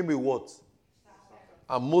it became a what?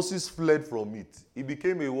 And Moses fled from it. It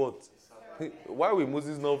became a what? Why will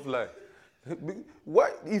Moses not fly?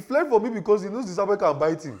 Why? He fled from it because he knows the serpent can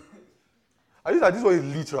bite him. I think that this one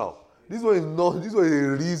is literal. This one is not. This one is a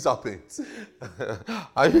real serpent.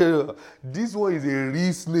 This one is a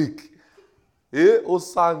real snake.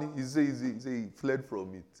 Osani, he said he fled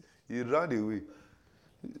from it. He ran away.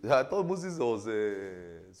 I thought Moses was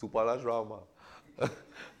a supernatural man.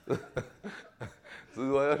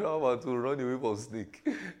 Supernatural man to run away from snake.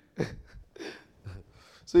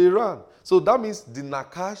 So he ran. So that means the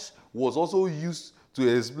Nakash was also used to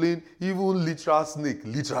explain even literal snake,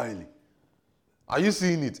 literally. Are you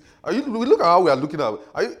seeing it? Look at how we are looking at.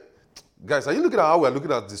 Guys, are you looking at how we are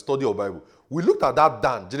looking at the study of Bible? We looked at that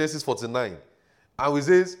Dan, Genesis 49, and we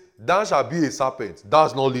says, Dan shall be a serpent.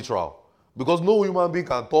 That's not literal. Because no human being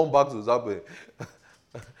can turn back to serpent.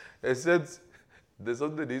 Except there's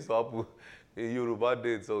something that used to happen in Yoruba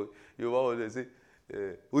days. So Yoruba would say,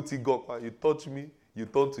 Uti Gokwa, you touch me, you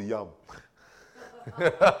turn to yam.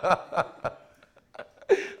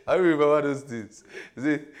 I remember those things.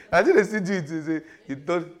 I think they still do it.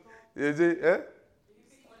 They say,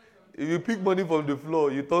 if you pick money from the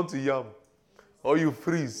floor, you turn to yam. or you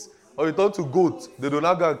freeze, or you turn to goat. They do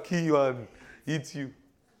not go and kill you and eat you.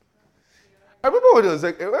 I remember when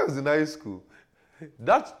I was in high school,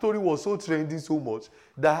 that story was so trending so much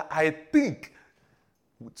that I think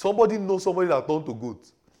somebody knows somebody that turned to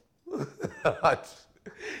goat. That's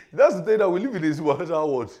the thing, that we live in a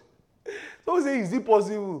supernatural world. Someone say, is it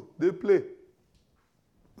possible? They play.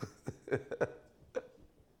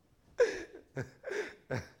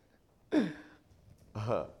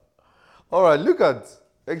 All right, look at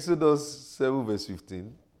Exodus 7 verse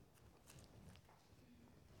 15.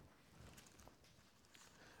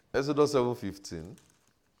 Exodus 7:15.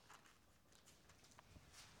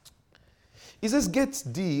 It says, get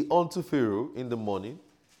thee unto Pharaoh in the morning.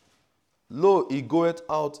 Lo, he goeth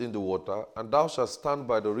out in the water, and thou shalt stand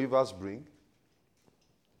by the river's brink.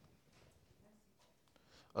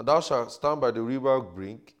 And thou shalt stand by the river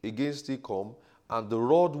brink, against thee come, and the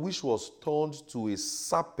rod which was turned to a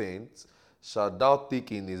serpent shalt thou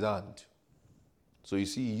take in his hand. So you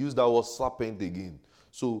see, he used that word serpent again.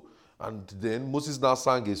 So, and then Moses now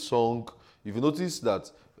sang a song. If you notice that,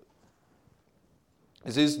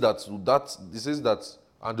 it says that,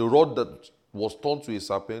 and the rod that was turned to a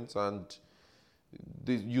serpent, and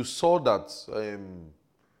you saw that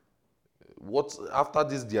after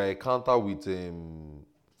this their encounter with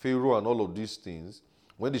Pharaoh and all of these things,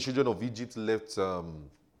 when the children of Egypt left,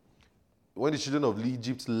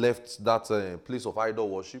 that place of idol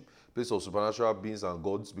worship, place of supernatural beings and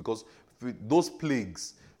gods, because those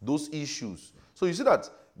plagues, those issues. So you see that,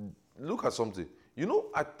 look at something. You know,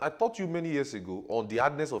 I taught you many years ago on the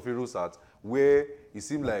hardness of Pharaoh's heart, where it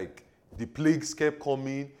seemed like the plagues kept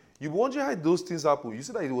coming. You wonder how those things happen. You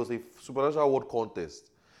see that it was a supernatural world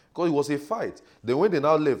contest, because it was a fight. Then when they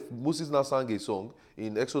now left, Moses now sang a song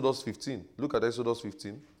in Exodus 15. Look at Exodus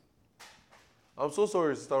 15. I'm so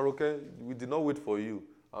sorry, Sister Roke. We did not wait for you.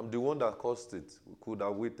 I'm the one that caused it. We could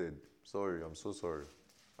have waited. Sorry, I'm so sorry.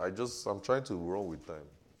 I'm trying to run with time.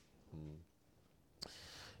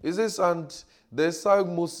 It says, and they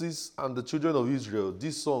sang Moses and the children of Israel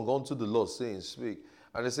this song unto the Lord, saying, speak.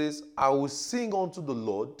 And it says, I will sing unto the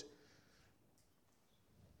Lord.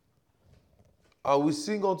 I will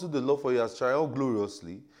sing unto the Lord, for he has triumphed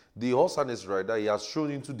gloriously. The horse and his rider he has thrown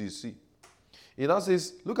into the sea. It now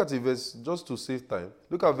says, look at the verse, just to save time.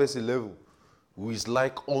 Look at verse 11. Who is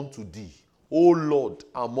like unto thee, O Lord,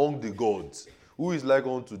 among the gods? Who is like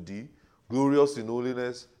unto thee, glorious in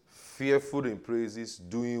holiness, fearful in praises,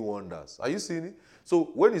 doing wonders? Are you seeing it? So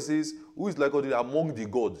when it says, who is like unto thee among the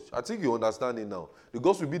gods, I think you understand it now. The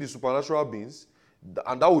gods will be the supernatural beings,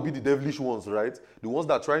 and that will be the devilish ones, right? The ones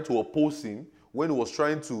that are trying to oppose him when he was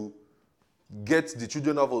trying to get the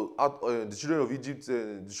children of Egypt,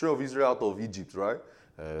 the children of Israel out of Egypt, right?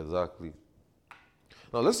 Exactly.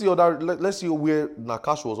 Now let's see where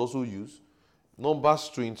Nakash was also used. Numbers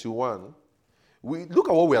 21. We look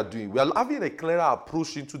at what we are doing. We are having a clearer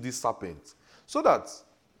approach into this serpent, so that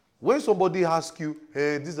when somebody asks you,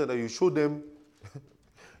 hey, this and that, you show them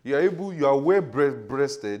you are well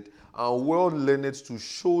breasted and well learned to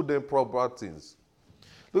show them proper things.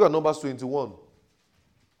 Look at Numbers 21.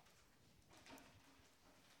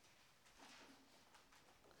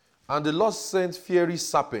 And the Lord sent fiery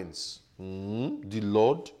serpents. The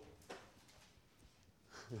Lord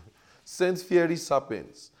sent fiery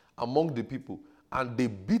serpents among the people, and they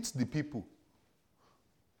beat the people.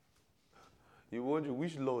 You wonder,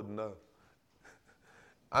 which Lord now?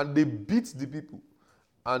 And they beat the people,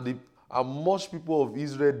 and much people of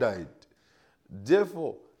Israel died.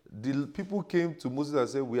 Therefore, the people came to Moses and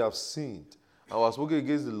said, we have sinned, and we have spoken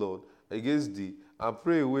against the Lord, against thee, and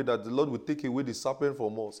pray away that the Lord will take away the serpent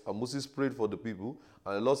from us. And Moses prayed for the people,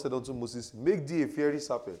 and the Lord said unto Moses, make thee a fiery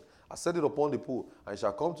serpent, and set it upon the pole, and it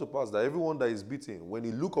shall come to pass that everyone that is beaten, when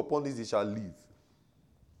he look upon it, he shall live.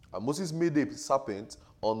 And Moses made a serpent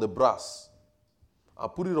on the brass,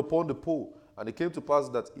 and put it upon the pole. And it came to pass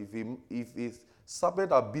that if a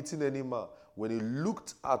serpent had beaten any man, when he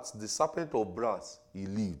looked at the serpent of brass, he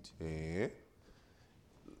lived. Then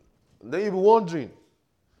you'll be wondering,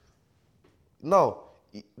 now,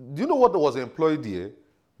 do you know what was employed here?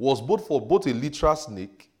 Was both a literal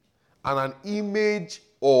snake and an image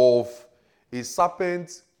of a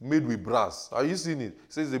serpent made with brass. Are you seeing it?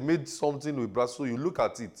 It says they made something with brass, so you look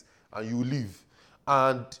at it and you live.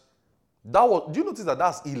 And do you notice that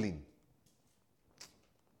that's healing?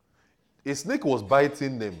 A snake was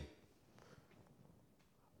biting them.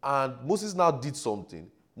 And Moses now did something.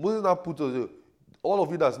 Moses now put all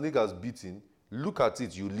of you that snake has beaten, look at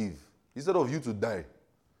it, you live. Instead of you to die.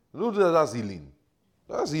 You know that's healing.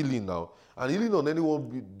 That's healing now. And healing on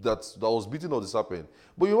anyone that was beaten of the serpent.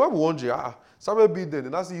 But you might be wondering, serpent beat them,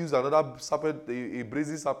 and now he used another serpent, a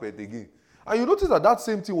brazen serpent again. And you notice that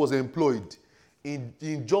same thing was employed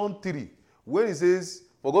in John 3, when he says,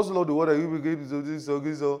 for God so loved the world that he gave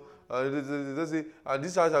so and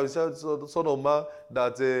this child shall be the Son of Man,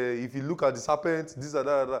 that if you look at the serpent, this and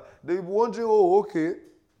that. They be wondering, oh, okay.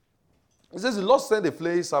 It says the Lord sent a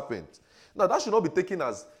flaying serpent. Now, that should not be taken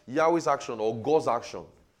as Yahweh's action or God's action.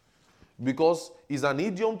 Because it's an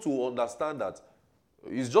idiom to understand that.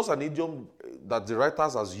 It's just an idiom that the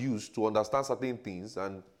writers has used to understand certain things.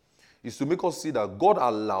 And it's to make us see that God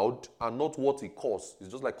allowed and not what he caused.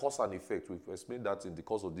 It's just like cause and effect. We've explained that in the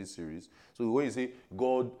course of this series. So when you say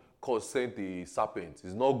God sent a serpent,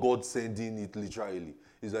 it's not God sending it literally.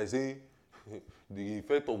 It's like saying the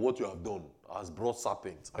effect of what you have done has brought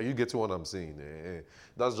serpents. Are you getting what I'm saying?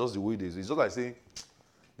 That's just the way it is. It's just like saying,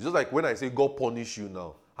 it's just like when I say God punish you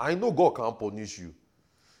now. I know God can't punish you.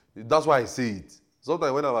 That's why I say it.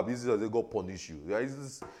 Sometimes when I'm abusing, I say God punish you.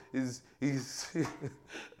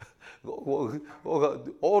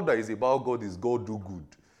 All that is about God is God do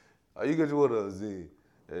good. Are you getting what I'm saying?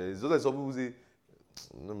 It's just like some people say,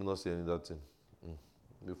 let me not say any of that thing.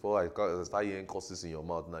 Before I start hearing curses in your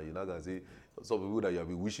mouth now, you're not going to say, some people that you have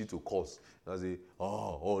been wishing to curse. You say,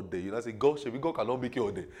 all day. You not say, God, God cannot make it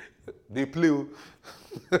all day. They play.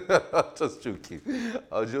 Just joking.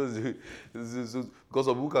 I'll just do it. Because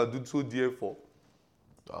some people can do so therefore.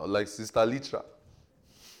 Like Sister Litra.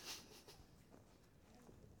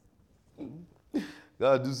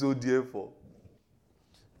 God do so therefore.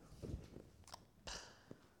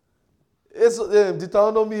 It's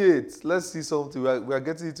Deuteronomy 8. Let's see something. We are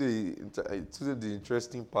getting into the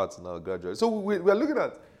interesting part now gradually. So we are looking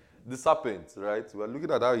at the serpent, right? We are looking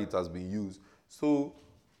at how it has been used. So,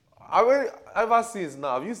 ever since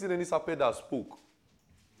now, have you seen any serpent that spoke?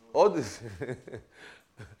 All this.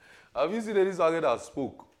 Have you seen any serpent that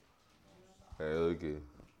spoke? Okay.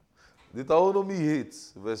 Deuteronomy 8,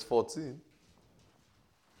 verse 14.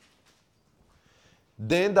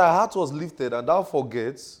 Then thy heart was lifted, and thou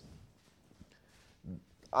forget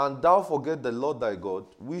the Lord thy God,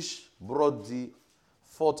 which brought thee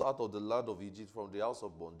forth out of the land of Egypt from the house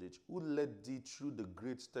of bondage, who led thee through the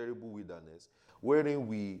great terrible wilderness, wherein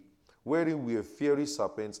were fiery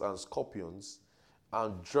serpents and scorpions,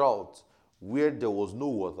 and drought, where there was no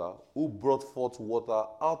water, who brought forth water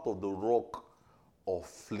out of the rock of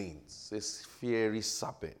flames. Says fiery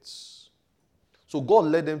serpents. So God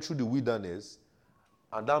led them through the wilderness,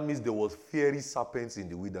 and that means there was fiery serpents in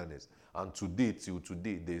the wilderness. And today, till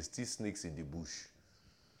today, there's still snakes in the bush.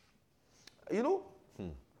 You know,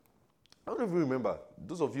 I don't know if you remember,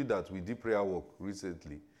 those of you that we did prayer work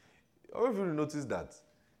recently, I don't know if you noticed that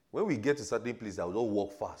when we get to certain places, I will not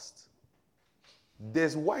walk fast.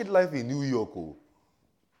 There's wildlife in New York.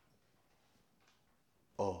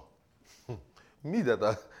 I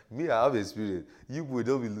have experience. You will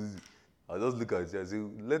don't be losing. I just look at you and say,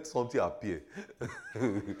 let something appear.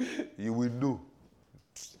 You will know.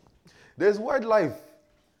 There's wildlife.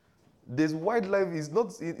 There's wildlife.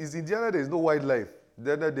 It's Indiana, there's no wildlife.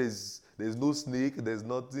 There's no snake, there's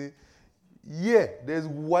nothing. Yeah, there's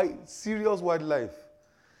serious wildlife.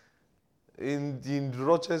 In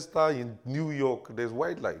Rochester, in New York, there's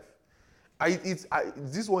wildlife.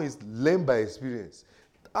 This one is learned by experience.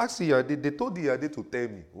 Actually, they told the Yade to tell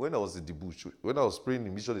me when I was in the bush, when I was praying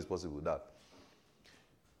in Mission is Possible, that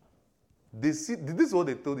this is what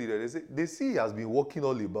they told you. They see he has been walking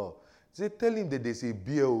all about. They tell him that there's a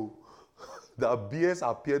bear, that bears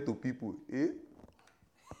appear to people.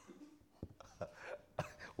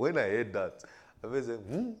 When I heard that, I said,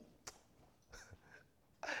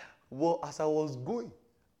 Well, as I was going,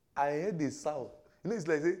 I heard a sound. It's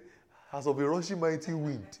like, as of a rushing mighty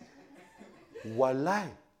wind. Walai,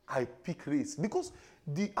 I pick race. Because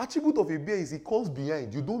the attribute of a bear is he comes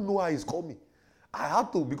behind. You don't know how he's coming. I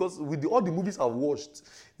had to, because with all the movies I've watched,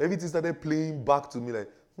 everything started playing back to me like,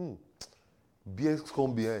 bears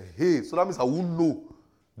come behind. Hey, so that means I won't know.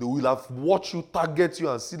 They will have watched you, target you,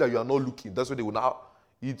 and see that you are not looking. That's why they will now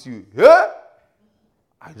eat you. Hey!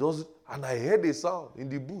 I heard a sound in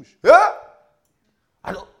the bush. Hey!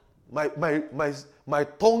 My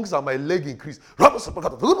tongues and my leg increased. Yeah.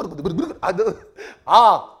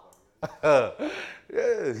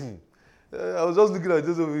 I was just looking at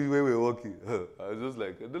this when we were walking. I was just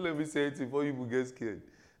like, don't let me say it before you get scared.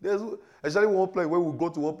 There's actually one place where we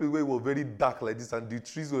got to one place where it was very dark like this and the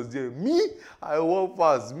trees was there. Me, I walk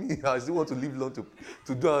fast. I still want to live long to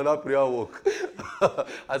do another prayer walk.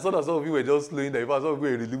 I saw that some of you were just slowing down. If I saw you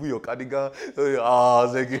were relieving your cardigan, I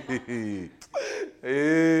was like,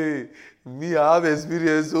 Hey, me, I have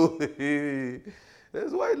experience. So, hey,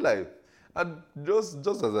 there's wildlife. And just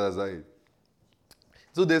as an aside.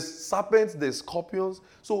 So there's serpents, there's scorpions.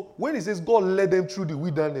 So when it says God led them through the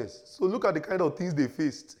wilderness, so look at the kind of things they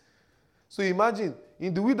faced. So imagine,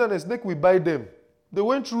 in the wilderness, snake will bite them. They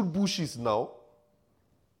went through bushes now.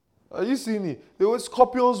 Are you seeing it?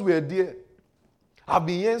 Scorpions were there. I've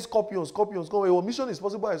been hearing scorpions. Your mission is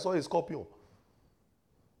possible. I saw a scorpion.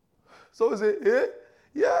 So we say, eh?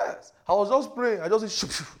 Yes. I was just praying. I just said, shoo,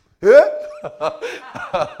 shoo. Eh?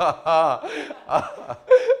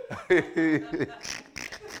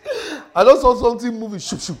 I just saw something moving.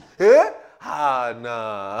 Shoo, shoo. Eh?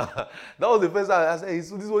 Nah. That was the first time I said, hey,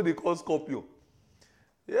 so this is what they call scorpion.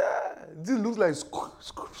 Yeah. This looks like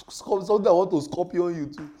something I want to scorpion you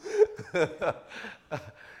too.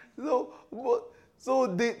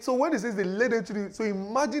 So when it says they led them to the, so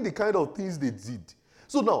imagine the kind of things they did.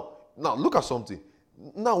 So now look at something.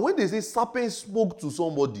 Now when they say serpent spoke to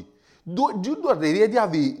somebody, do you know that they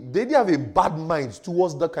already have a bad mind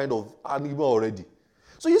towards that kind of animal already?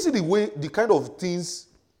 So you see the kind of things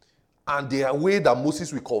and the way that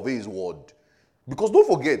Moses will convey his word. Because don't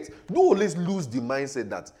forget, don't always lose the mindset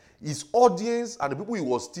that his audience and the people he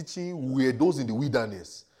was teaching were those in the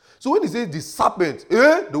wilderness. So when he says the serpent,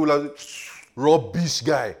 they will like, rubbish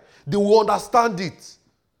guy. They will understand it.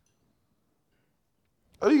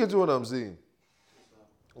 Are you getting what I'm saying?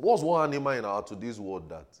 What's one animal in our today's world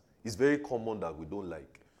that is very common that we don't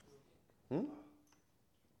like? You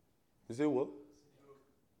say what?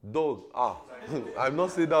 Dog. I'm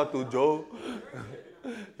not saying that to Joe.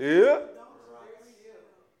 Yeah?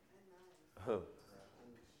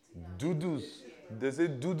 Doodles. They say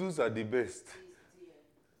doodles are the best.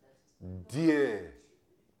 Deer.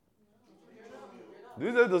 Do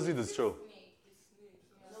you know see the show?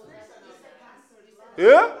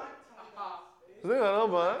 Yeah?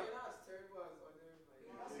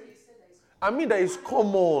 I mean that is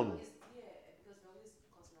common.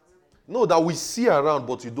 No, that we see around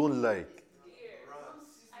but you don't like.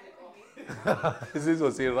 This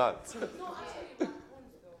was a rat.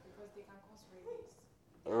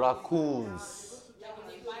 Raccoons.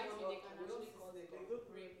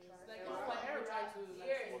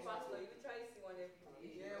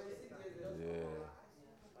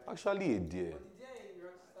 Actually, a deer.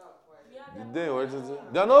 The deer,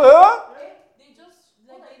 they are not here? They just,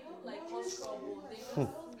 like, they don't like cause trouble. They are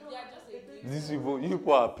just a deer. These people, you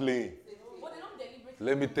people are playing. But they don't deliberately.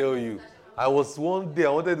 Let me tell you. I was one day, I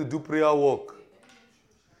wanted to do prayer work.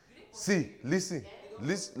 See, listen.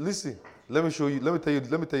 Let me show you, let me tell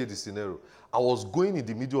you the scenario. I was going in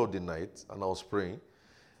the middle of the night and I was praying.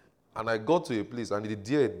 And I got to a place and the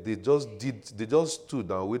deer, they just stood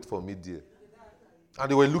and wait for me there. And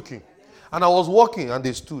they were looking. And I was walking and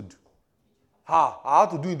they stood. I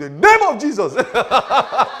had to do in the name of Jesus.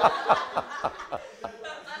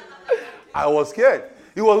 I was scared.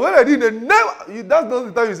 It was when I did in the name. That's not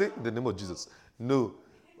the time you say, in the name of Jesus. No.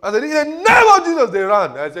 I said, in the name of Jesus, they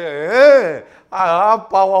ran. I said, hey, I have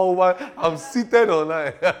power over. I'm seated on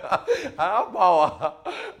it. I have power.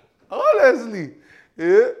 Honestly.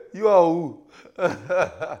 You are who?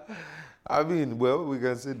 I mean, well, we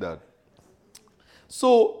can say that.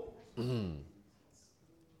 So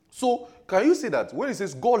can you say that when it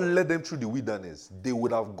says God led them through the wilderness, they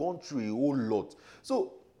would have gone through a whole lot.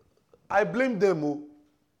 So I blame them,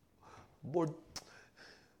 but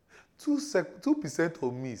 2%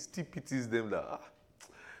 of me still pities them that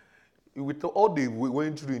with all they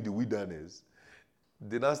went through in the wilderness,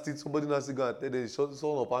 somebody now still going to tell them,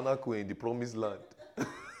 son of Anak in the promised land.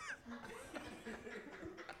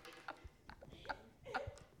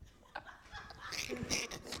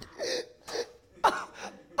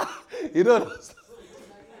 You don't understand?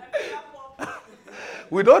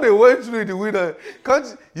 With all they went through in the winter,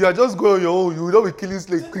 you are just going on your own. You will not be killing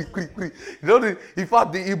slaves quick. In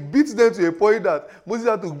fact, it beats them to a point that Moses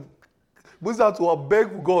had to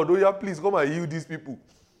beg God, oh yeah, please come and heal these people.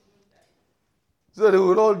 So they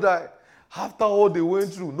will not die. After all they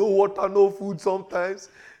went through, no water, no food sometimes,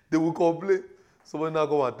 they will complain. Someone now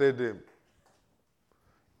come and tell them,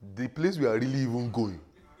 the place we are really even going,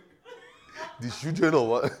 the children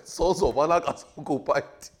of sons of Anak has occupied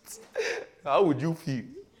it. How would you feel?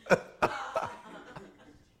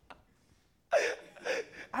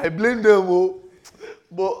 I blame them,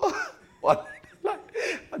 but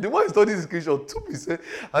the more I study this scripture, 2%,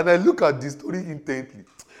 and I look at the story intently,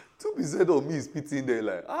 2% of me is pitying there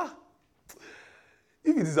like,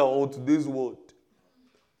 if it is our today's world,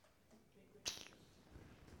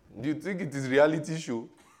 do you think it is reality show?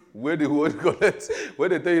 When they collect, when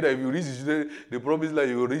they tell you that if you reach the children, they promise like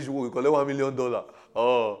you will reach, we collect $1 million.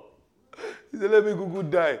 Oh. He said, let me go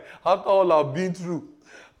die. After all I've been through,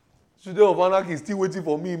 children of Anarchy is still waiting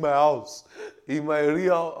for me in my house, in my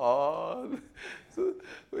real. So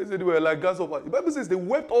he said they were like grasshoppers. The Bible says they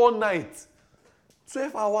wept all night,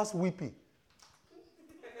 12 hours weeping.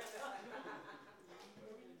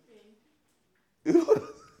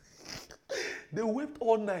 They wept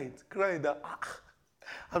all night, crying that.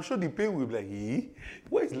 I'm sure the pain will be like,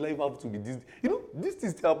 why is life have to be this? You know, this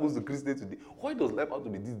thing still happens to Christians today. Why does life have to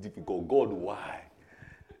be this difficult? God, why?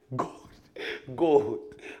 God,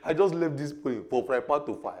 I just left this point for fry pan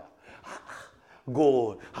to fire.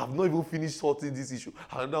 God, I've not even finished sorting this issue.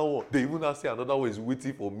 Another one, they even now say another one is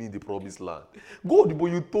waiting for me in the promised land. God, but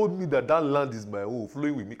you told me that land is my own,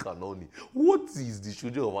 flowing with milk and honey. What is the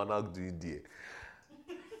children of Anak doing there?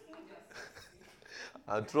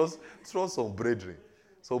 And trust some brethren.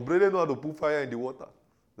 So brethren know how to put fire in the water.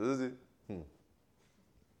 They say,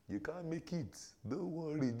 you can't make it. Don't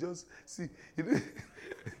worry. Just see.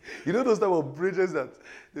 You know those type of brethren that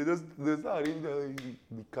they start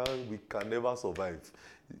we can never survive.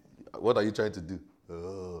 What are you trying to do?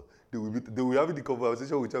 They will have the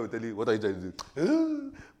conversation with you. Will tell you, what are you trying to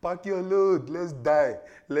do? Pack your load. Let's die.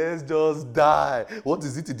 Let's just die. What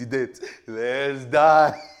is it in the death? Let's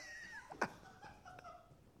die.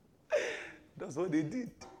 That's what they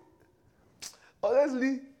did.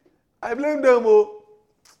 Honestly, I blame them.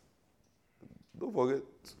 Don't forget,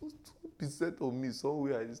 2% of me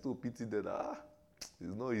somewhere, I used to pity them.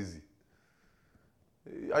 It's not easy.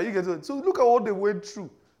 Are you getting it? So look at what they went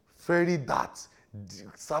through. Fairy darts,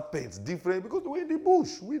 serpents, different, because they were in the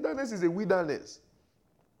bush. Wilderness is a wilderness.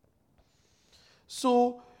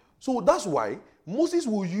 So that's why Moses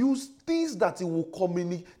will use things that he will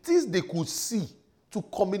communicate, things they could see to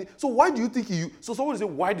communicate. So why do you think so someone will say,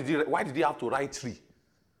 why did he have to write 3?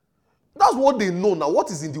 That's what they know now. What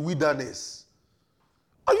is in the wilderness?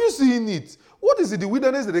 Are you seeing it? What is in the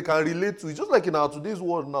wilderness that they can relate to? It's just like in our today's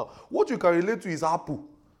world now. What you can relate to is Apple,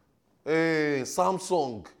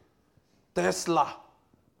 Samsung, Tesla.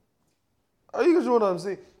 Are you getting what I'm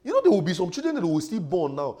saying? You know, there will be some children that will still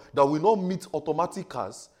born now that will not meet automatic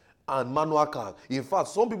cars and manual cars. In fact,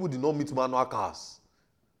 some people did not meet manual cars.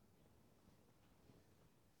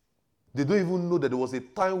 They don't even know that there was a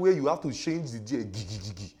time where you have to change the gear.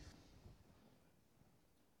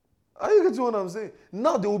 Are you getting what I'm saying?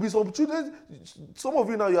 Now there will be some children, some of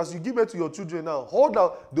you now, as you give birth to your children now, hold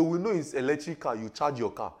out, they will know it's electric car. You charge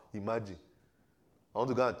your car. Imagine. I want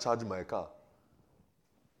to go and charge my car.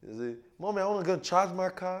 You say, Mommy, I want to go and charge my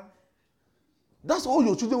car. That's all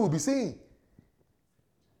your children will be saying.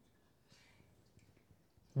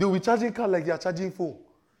 They will be charging car like they are charging phone.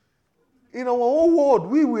 In our own world,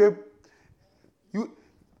 we were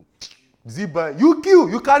you kill,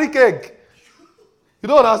 you carry keg. You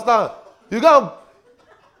don't understand. You got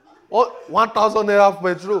 1,000 naira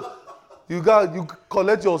petrol. You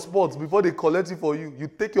collect your spots before they collect it for you. You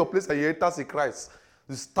take your place and you enter the Christ.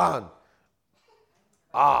 You stand.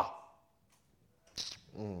 On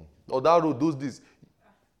that road, those days,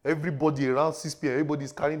 everybody around 6 p.m., everybody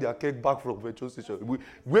is carrying their keg back from petrol station.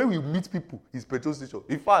 Where we meet people is petrol station.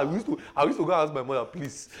 In fact, I used to go and ask my mother,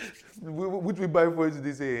 please, which we buy for you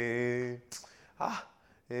today? Say,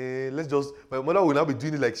 let's just, my mother will now be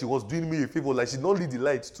doing it like she was doing me a favor, like she don't leave the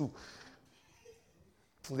lights too.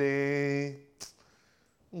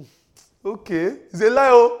 Okay, it's a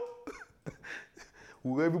lie.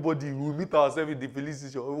 Everybody will meet ourselves in the police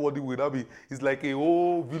station. Everybody will now be, it's like a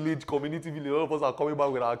whole village, community village. All of us are coming back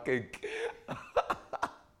with our cake.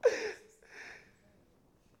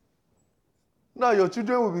 Now your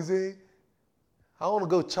children will be saying, I want to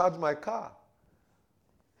go charge my car.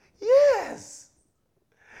 Yes.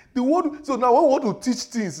 So now when we want to teach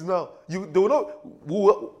things now, they will not,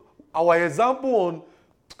 our example on,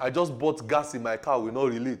 I just bought gas in my car will not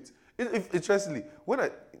relate. Interestingly,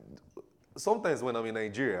 sometimes when I'm in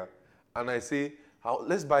Nigeria and I say,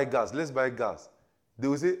 let's buy gas, they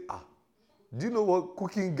will say, do you know what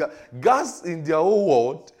cooking gas? Gas in their whole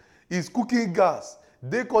world is cooking gas.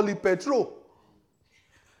 They call it petrol.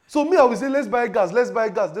 So me, I will say, let's buy gas.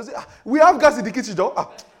 They say, we have gas in the kitchen,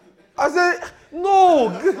 though. I say, no.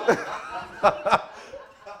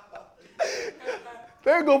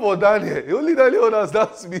 Thank God for Daniel. Only Daniel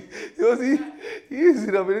understands me. He's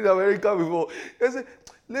in America before. They say,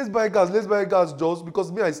 let's buy gas, just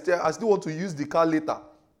because me, I still want to use the car later.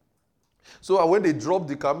 So when they drop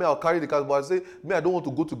the car, I'll carry the car. But I say, I don't want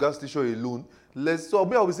to go to gas station alone. So I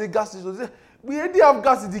will say gas station. Say, we already have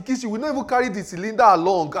gas in the kitchen. We don't even carry the cylinder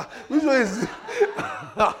along. Which one is it?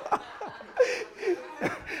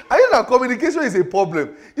 I know that communication is a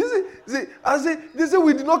problem. You see, they say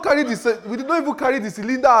we did not even carry the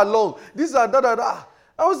cylinder along. This and that.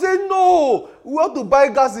 I was saying, no, we have to buy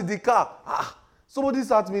gas in the car. Somebody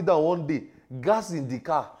sat me down one day, gas in the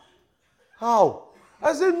car. How?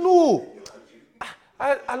 I said, no.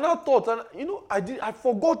 I now thought, and I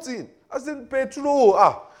forgot it. I said, petrol.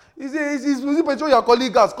 He said, is it petrol you're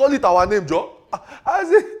calling gas? Call it our name, Joe. I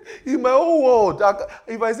said, in my own world,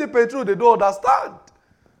 if I say petrol, they don't understand.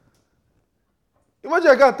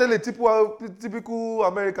 Imagine I can't tell a typical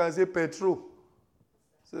American say petrol.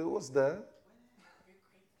 Say, what's that?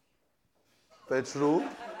 Petrol?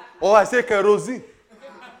 Or I say kerosene.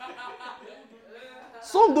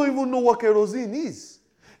 Some don't even know what kerosene is.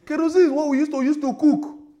 Kerosene is what we used to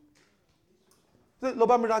cook. Say,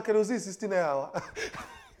 Lobamira kerosene is 16 hours.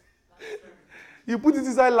 You put it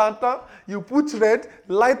inside lantern, you put thread,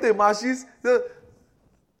 light the matches.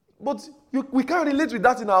 But we can't relate with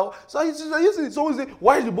that now. So you see, someone say,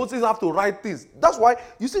 why do Moses have to write things? That's why,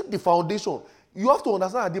 you see, the foundation. You have to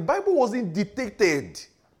understand that the Bible wasn't dictated.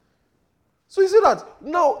 So you see that,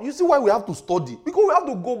 now, you see why we have to study. Because we have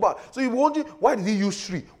to go back. So you're wondering, why did he use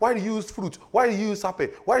tree? Why did he use fruit? Why did he use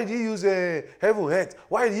serpent? Why did he use heaven, earth?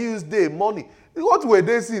 Why did he use day, money? What were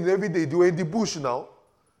they seeing every day? They were in the bush now.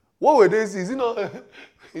 What were they seeing?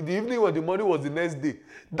 In the evening when the money was the next day.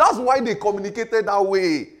 That's why they communicated that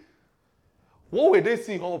way. What were they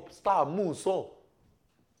seeing? Star, moon, sun.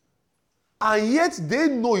 And yet they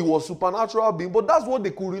know it was supernatural being, but that's what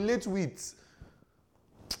they could relate with.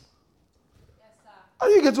 Yes, sir. Are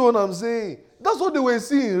you getting what I'm saying? That's what they were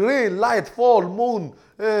seeing. Rain, light, fall, moon,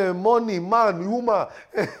 money, man, woman.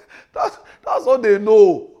 That's what they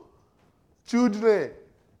know. Children.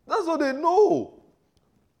 That's what they know.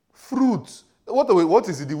 Fruit. What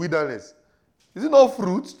is in the wilderness? Is it not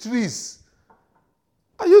fruit? Trees.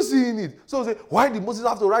 Are you seeing it? So say, why did Moses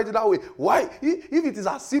have to write it that way? Why? If it is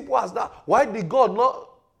as simple as that, why did God not?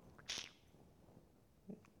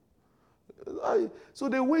 So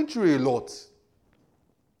they went through a lot.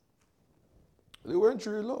 They went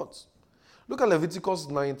through a lot. Look at Leviticus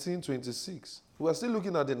 19:26. We are still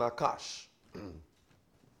looking at the Nakash.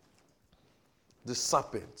 The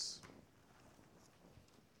serpent.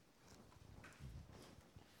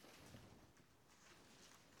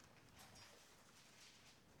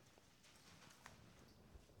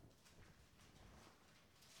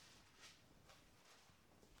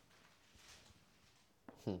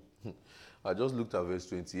 I just looked at verse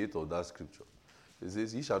 28 of that scripture. It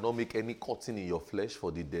says, "Ye shall not make any cutting in your flesh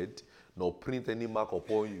for the dead, nor print any mark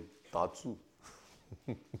upon you." Tattoo.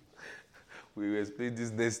 We will explain this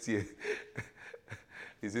next year.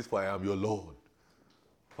 It says, "For I am your Lord.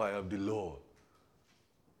 For I am the Lord."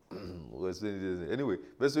 We'll explain this. Anyway,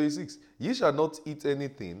 verse 26. "Ye shall not eat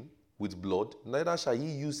anything with blood, neither shall ye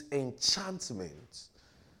use enchantment."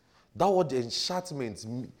 That word enchantment,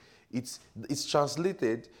 it's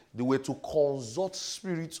translated the way to consult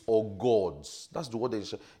spirits or gods. That's the word.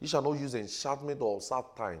 You shall not use enchantment or sad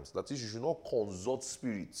times. That is, you should not consult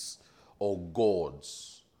spirits or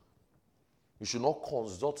gods. You should not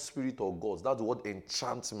consult spirit or gods. That's the word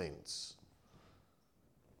enchantment.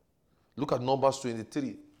 Look at Numbers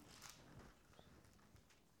 23.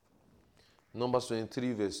 Numbers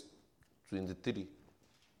 23, verse 23.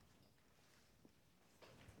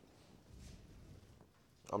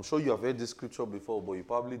 I'm sure you have heard this scripture before, but you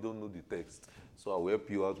probably don't know the text. So I will help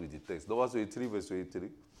you out with the text. Numbers 23, verse 23.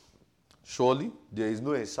 "Surely there is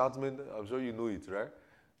no enchantment." I'm sure you know it, right?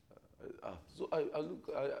 So I look.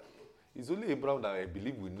 It's only Abraham that I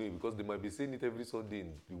believe we know it, because they might be saying it every Sunday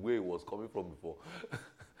in the way it was coming from before.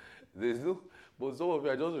 There's no. But some of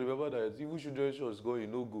you, I just remember that even children's church going,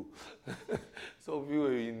 no go. Some of you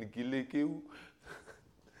were in Kilekeu.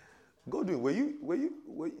 Godwin,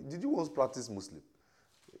 did you once practice Muslim?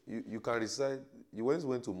 You can recite. You once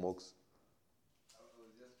went to mosques. I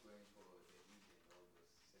was just going for the Eid and all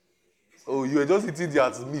those celebrations. Oh, you were just eating their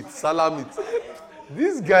meat, salah meat.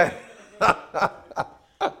 This guy.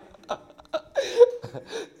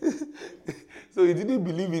 So he didn't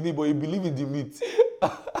believe in it, but he believed in the meat.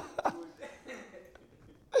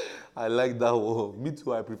 I like that one. Me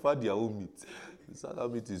too. I prefer their own meat. The salah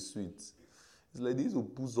meat is sweet. It's like they used to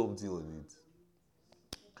put something on it.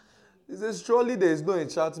 He says, "Surely there is no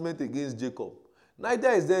enchantment against Jacob, neither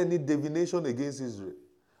is there any divination against Israel.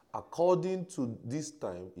 According to this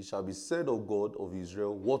time, it shall be said of God of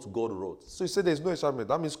Israel what God wrought." So he said there is no enchantment.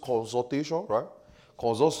 That means consultation, right?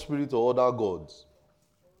 Consult spirit or other gods.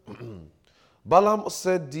 Balaam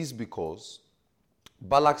said this because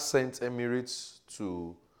Balak sent emirates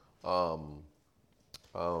to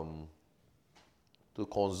to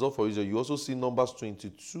consult for Israel. You also see Numbers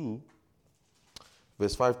 22,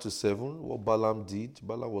 verse 5 to 7, what Balaam did.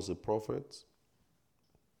 Balaam was a prophet.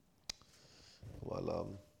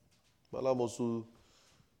 Balaam also,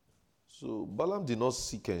 so Balaam did not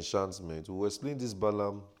seek enchantment. We will explain this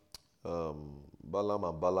Balaam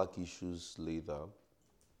and Balak issues later.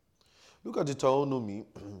 Look at Deuteronomy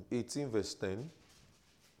 18, verse 10.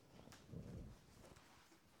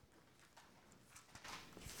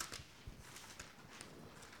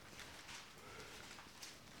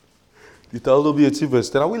 Deuteronomy 18, verse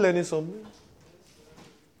 10. Are we learning something?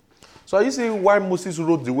 So are you saying why Moses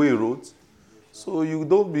wrote the way he wrote? So you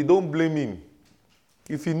don't blame him.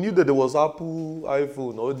 If he knew that there was Apple,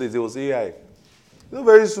 iPhone, or there was AI, you know,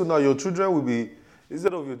 very soon now your children will be,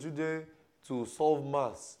 instead of your children to solve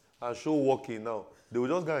maths and show working now, they will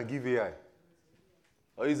just go and give AI.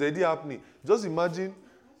 Or is already happening? Just imagine.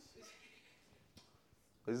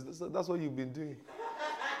 That's what you've been doing.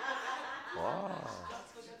 Wow.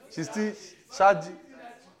 She's still charging.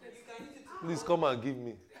 Please come and give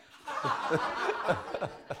me.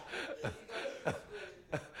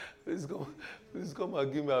 Please come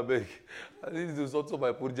and give me a bag. I need to sort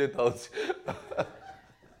my project out.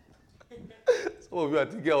 Some of you are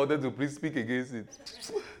thinking I wanted to please speak against it.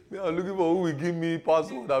 Me, I'm looking for who will give me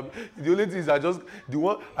password. The only thing is the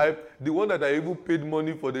one that I even paid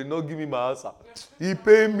money for, they not give me my answer. He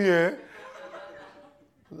paid me, eh?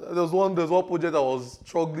 There's one project I was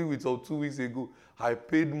struggling with 2 weeks ago. I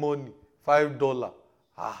paid money, $5.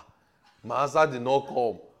 My answer did not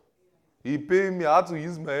come. He paid me. I had to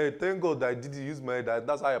use my head. Thank God that I didn't use my head.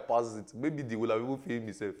 That's how I passed it. Maybe they will have even failed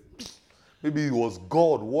myself. Maybe it was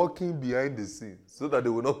God working behind the scenes so that they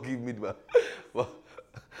will not give me my.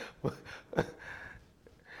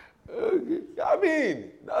 Okay. I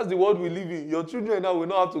mean, that's the world we live in. Your children now will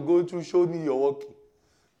not have to go through show me you're working.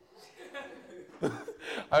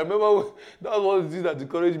 I remember that was one of the things that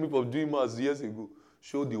encouraged me from doing maths years ago.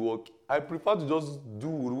 Show the work. I prefer to just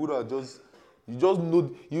do and just. You just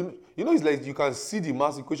know, you know, it's like you can see the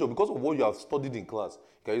math equation because of what you have studied in class.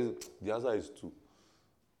 You can use, the answer is 2.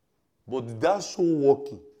 But that show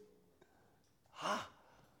working.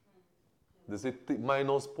 They say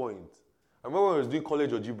minus point. I remember when I was doing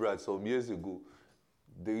college algebra some years ago.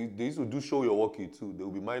 They used to do show your working too. They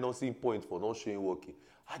will be minusing points for not showing working.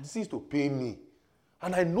 This used to pay me.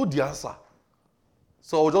 And I know the answer.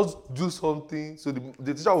 So I'll just do something. So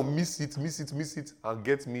the teacher will miss it, and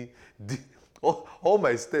get me all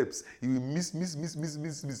my steps. He will miss. But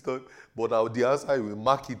the answer, he will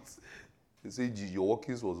mark it. He say, your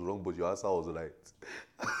workings was wrong, but your answer was right.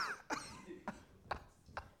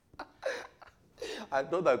 I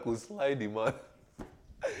thought I could slide the man.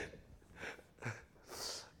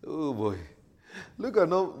 Oh boy. Look at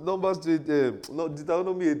Numbers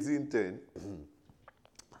Deuteronomy 18:10.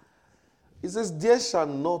 It says, there shall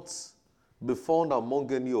not be found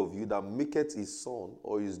among any of you that maketh his son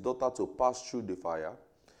or his daughter to pass through the fire,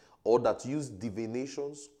 or that use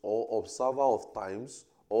divinations, or observer of times,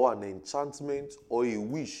 or an enchantment, or a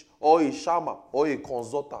wish, or a shaman, or a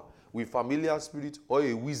consulter with familiar spirit, or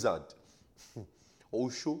a wizard,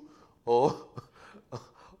 Osho, or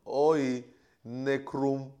a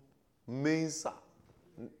necromancer.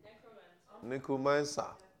 Necromancer.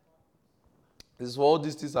 This is all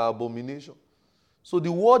these things are abomination. So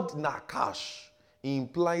the word Nakash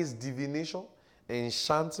implies divination,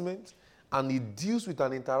 enchantment, and it deals with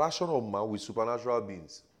an interaction of man with supernatural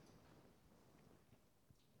beings.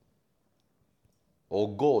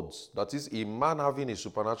 Or gods. That is, a man having a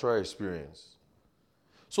supernatural experience.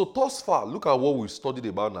 So thus far, look at what we studied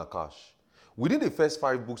about Nakash. Within the first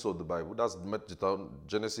 5 books of the Bible, that's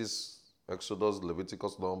Genesis, Exodus,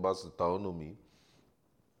 Leviticus, Numbers, Deuteronomy,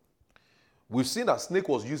 we've seen that snake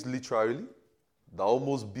was used literally, that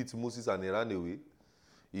almost beat Moses and he ran away.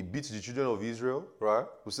 He beat the children of Israel, right?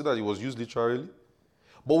 We see that it was used literally.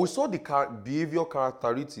 But we saw the behavior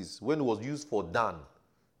characteristics when it was used for Dan.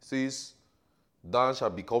 It says, Dan shall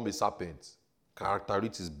become a serpent.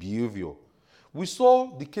 Characteristics, behavior. We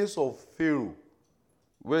saw the case of Pharaoh,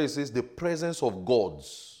 where it says the presence of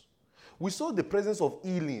gods. We saw the presence of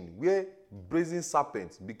healing, where brazen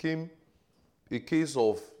serpents became a case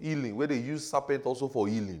of healing, where they use serpent also for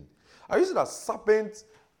healing. Are you saying that serpent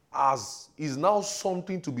is now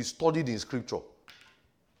something to be studied in scripture?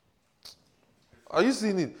 Are you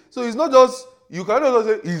seeing it? So it's not just, you cannot just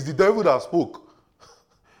say, it's the devil that spoke.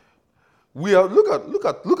 We are, look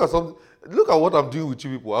at something. Look at what I'm doing with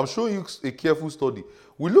you people. I'm showing you a careful study.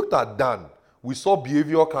 We looked at Dan. We saw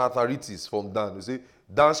behavioral characteristics from Dan. We say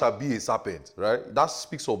thou shalt be a serpent, right? That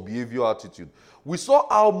speaks of behavioral attitude. We saw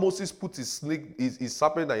how Moses put his snake, his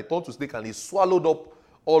serpent, and he turned to snake, and he swallowed up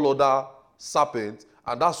all other serpents,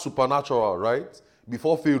 and that's supernatural, right?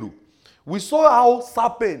 Before Pharaoh. We saw how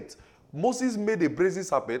serpent, Moses made a brazen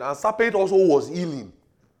serpent, and serpent also was healing.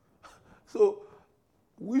 So,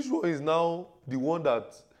 which one is now the one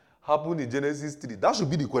that happened in Genesis 3? That should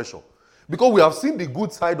be the question. Because we have seen the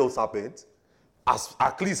good side of serpent, as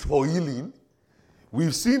at least for healing.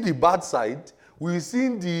 We've seen the bad side. We've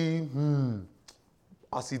seen the,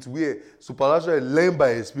 as it were, supernatural learned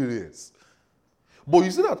by experience. But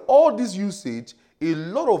you see that all this usage, a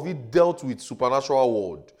lot of it dealt with supernatural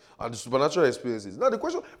world and the supernatural experiences. Now the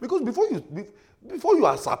question, because before you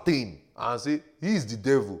ascertain and say, he is the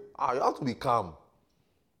devil, you have to be calm.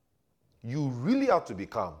 You really have to be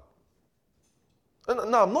calm.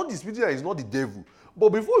 And now, I'm not disputing that he's not the devil. But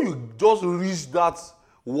before you just reach that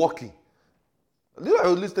walking, I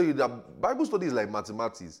always tell you that Bible study is like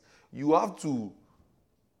mathematics. You have to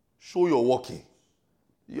show your walking.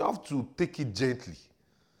 You have to take it gently.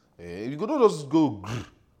 You don't just go.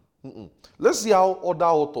 Let's see how other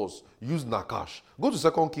authors use Nakash. Go to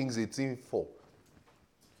 2 Kings 18:4.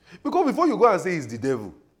 Because before you go and say it's the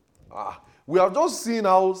devil, we have just seen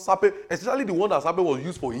how serpent, especially the one that serpent was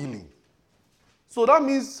used for healing. So that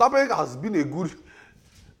means serpent has been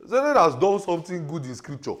serpent has done something good in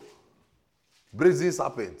scripture. Brazen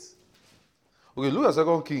serpent. Okay, look at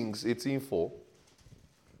 2 Kings 18:4.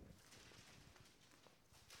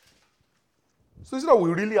 So you see that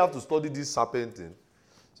we really have to study this serpent thing.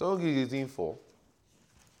 2 Kings 18:4.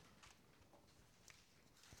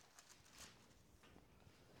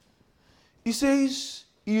 He says,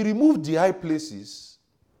 he removed the high places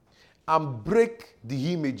and break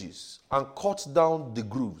the images and cut down the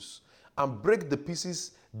grooves and break the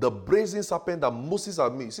pieces, the brazen serpent that Moses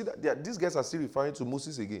had made. See that these guys are still referring to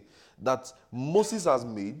Moses again. That Moses has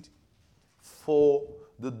made for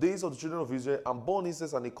the days of the children of Israel and born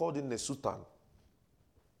incense, and he called it Nesutan.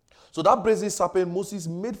 So that brazen serpent Moses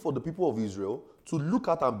made for the people of Israel to look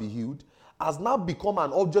at and be healed has now become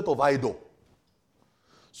an object of idol.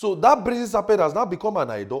 So that brazen serpent has now become an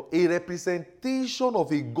idol, a representation of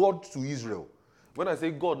a god to Israel. When I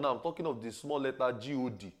say God now, I'm talking of the small letter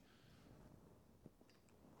G-O-D.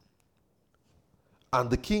 And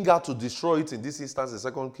the king had to destroy it in this instance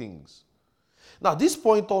in 2 Kings. Now this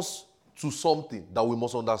points us to something that we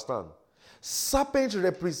must understand. Serpent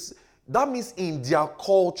that means in their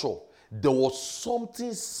culture, there was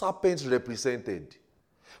something serpent represented.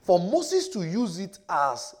 For Moses to use it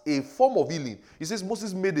as a form of healing, he says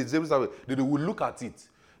Moses made a serpent, they will look at it.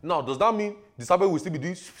 Now, does that mean the serpent will still be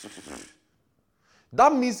doing?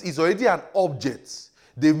 That means it's already an object.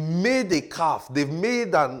 They've made a calf. They've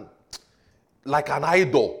made like an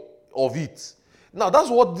idol of it. Now, that's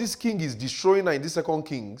what this king is destroying in this 2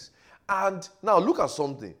 Kings. And now, look at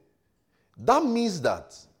something. That means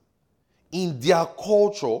that in their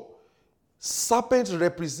culture, serpent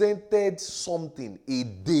represented something, a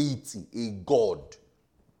deity, a god.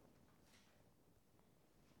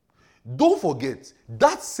 Don't forget,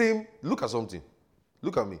 that same, look at something.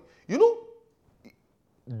 Look at me. You know,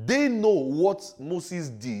 they know what Moses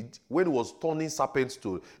did when he was turning serpents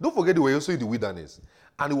to. Don't forget, they were also in the wilderness.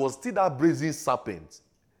 And it was still that brazen serpent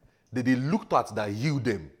that they looked at that healed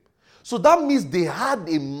them. So that means they had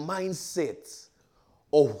a mindset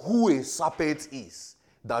of who a serpent is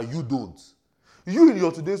that you don't. You in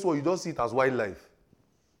your today's world, you don't see it as wildlife.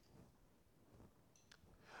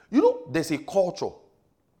 You know, there's a culture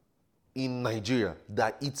in Nigeria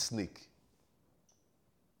that eats snake.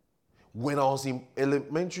 When I was in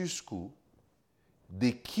elementary school,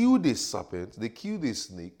 they killed a serpent, they killed a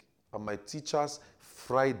snake, and my teachers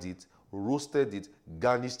fried it, roasted it,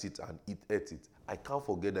 garnished it, and ate it. I can't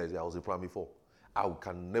forget that. I was in primary 4. I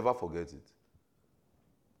can never forget it.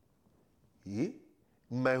 Yeah?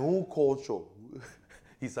 My own culture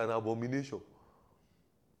is an abomination.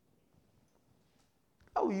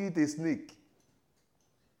 How will you eat a snake?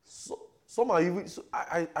 So, some are even. So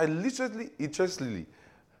I literally, interestingly,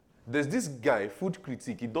 there's this guy, food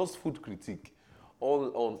critic. He does food critique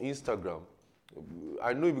on Instagram.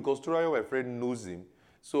 I know him because Turaya, my friend, knows him.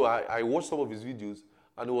 So I watched some of his videos,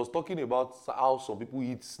 and he was talking about how some people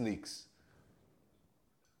eat snakes.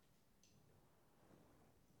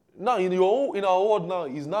 Now, in our world now,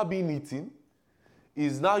 it's not being eaten.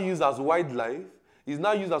 It's now used as wildlife. It's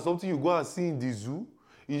now used as something you go and see in the zoo.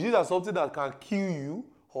 It's used as something that can kill you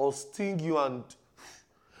or sting you.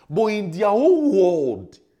 But in their own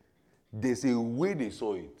world, there's a way they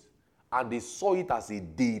saw it. And they saw it as a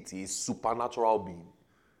deity, a supernatural being.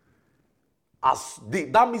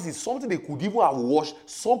 That means it's something they could even have watched.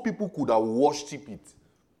 Some people could have worshipped it.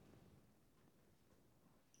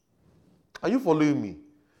 Are you following me?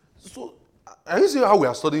 So, are you seeing how we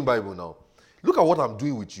are studying Bible now? Look at what I'm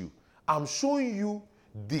doing with you. I'm showing you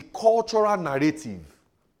the cultural narrative,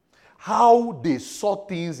 how they saw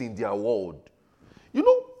things in their world. You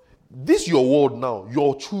know, this your world now,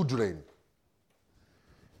 your children.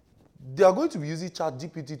 They are going to be using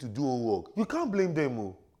ChatGPT to do homework. You can't blame them.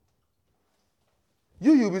 Oh.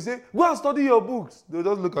 You'll be saying, go and study your books. They'll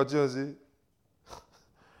just look at you and say,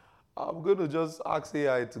 I'm going to just ask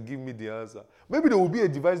AI to give me the answer. Maybe there will be a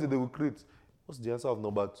device that they will create. What's the answer of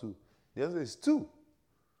number 2? The answer is 2.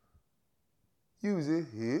 You will say,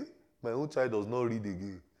 hey, my own child does not read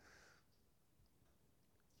again.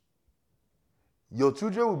 Your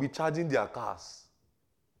children will be charging their cars.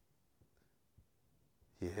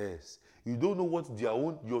 Yes. You don't know what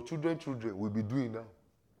your children will be doing now.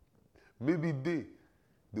 Maybe they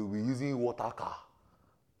will be using water car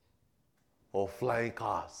or flying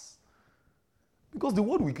cars. Because the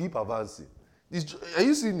world will keep advancing. Are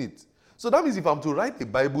you seeing it? So that means if I'm to write a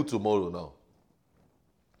Bible tomorrow now,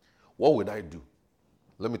 what would I do?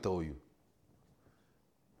 Let me tell you.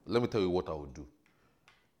 Let me tell you what I would do.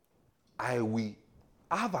 I will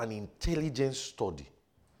have an intelligent study.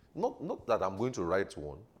 Not that I'm going to write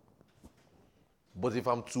one, but if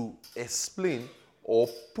I'm to explain or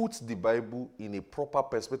put the Bible in a proper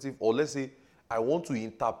perspective, or let's say I want to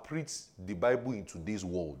interpret the Bible in today's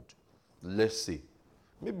world, let's say,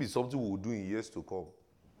 maybe something we'll do in years to come,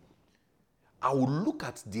 I will look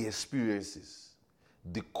at the experiences,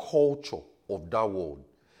 the culture of that world,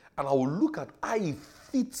 and I will look at how it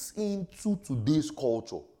fits into today's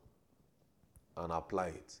culture and apply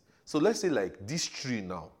it. So let's say like this tree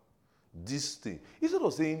now, this thing, instead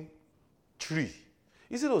of saying tree,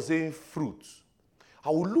 instead of saying fruit, I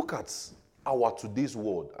will look at our today's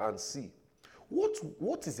world and see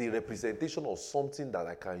what is a representation of something that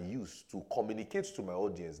I can use to communicate to my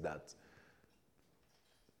audience that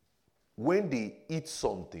when they eat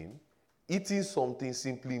something, eating something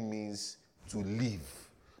simply means to live,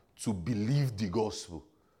 to believe the gospel.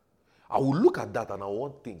 I will look at that and I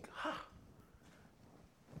won't think,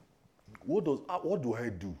 what do I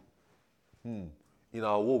do? In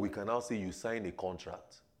our world, we can now say you sign a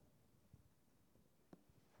contract.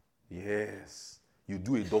 Yes. You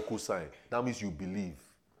do a docu-sign. That means you believe.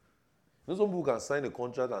 You know, some people can sign a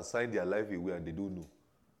contract and sign their life away and they don't know.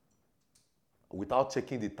 Without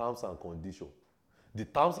checking the terms and conditions. The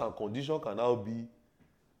terms and conditions can now be,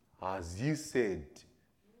 as you said,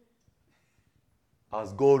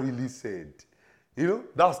 as God really said. You know,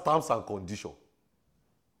 that's terms and conditions.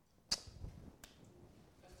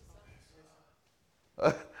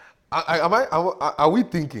 Are we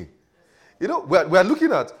thinking? You know, we are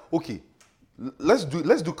looking at, okay, let's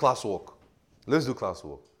do classwork. Let's do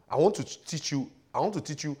classwork. I want to teach you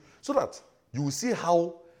so that you will see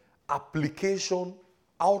how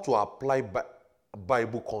to apply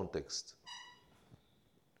Bible context.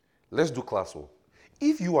 Let's do classwork.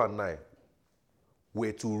 If you and I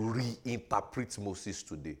were to reinterpret Moses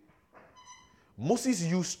today, Moses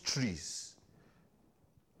used trees.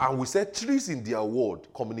 And we said trees in their world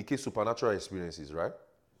communicate supernatural experiences, right?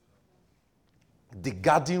 The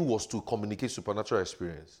garden was to communicate supernatural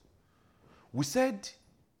experience. We said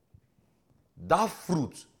that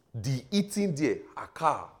fruit, the eating there,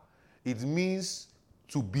 akar, it means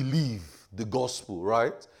to believe the gospel,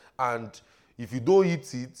 right? And if you don't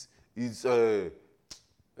eat it, it's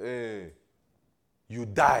you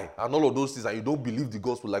die and all of those things, and you don't believe the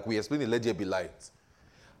gospel, like we explained in Let There Be Light.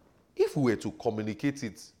 If we were to communicate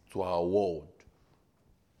it to our world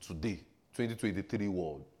today, 2023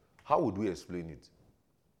 world, how would we explain it?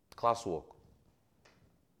 Classwork.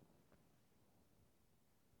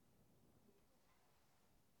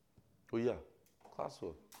 Oh yeah,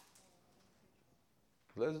 classwork.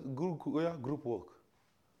 Let's group work.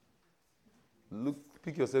 Look,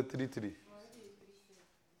 pick yourself 3-3. Pick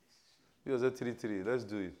yourself 3-3. Let's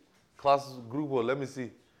do it. Group work. Let me see.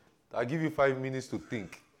 I'll give you 5 minutes to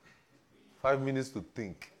think. 5 minutes to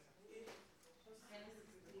think.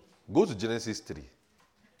 Go to Genesis 3.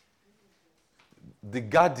 The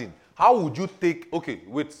garden. How would you take... Okay,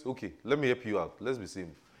 let me help you out. Let's be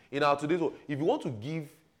simple. In our today's world, if you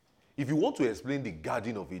want to explain the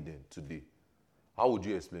Garden of Eden today, how would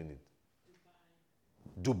you explain it?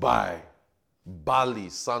 Dubai, Bali,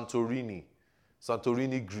 Santorini,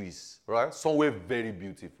 Greece, right? Somewhere very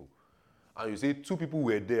beautiful. And you say 2 people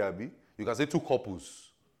were there, Abi. You can say 2 couples.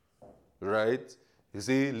 Right? You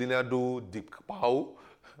say Leonardo DiCaprio.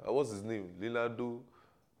 What's his name? Leonardo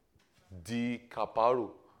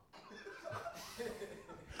DiCaprio.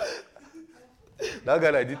 That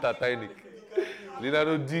guy that did Titanic.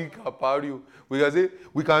 Leonardo DiCaprio.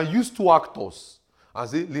 We can use two actors and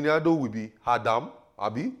say Leonardo will be Adam,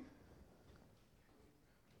 Abi.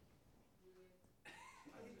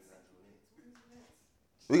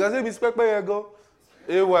 We can say Miss Pepe Ego,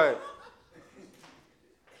 AY.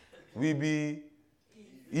 We be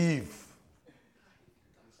Eve.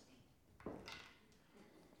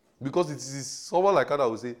 Because it is someone like that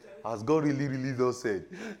will say, has God really not said?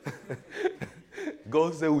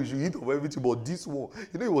 God said we should eat of everything, but this one,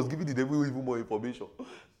 he was giving the devil even more information.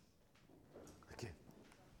 Okay.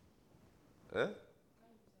 Eh?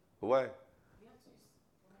 Why?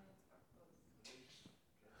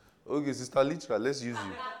 Okay, Sister Litra, let's use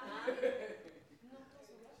you.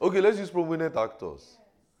 Okay, let's use prominent actors.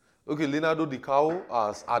 Okay, Leonardo DiCaprio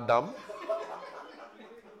as Adam.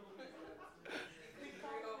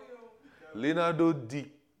 Leonardo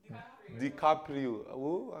DiCaprio.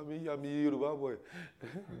 Oh, I'm a Yoruba boy.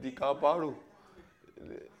 DiCaprio.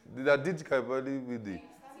 That DiCaprio with the.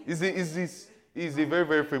 Is a very,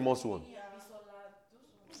 very famous one.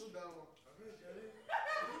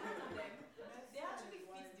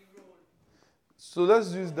 So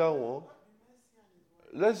let's use that one.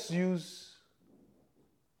 Let's use.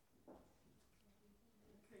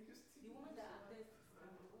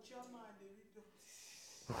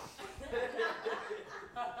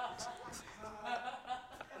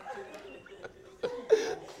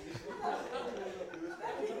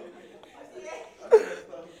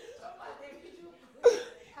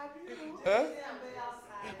 Huh?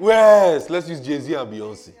 Yes, let's use Jay-Z and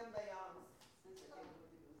Beyonce.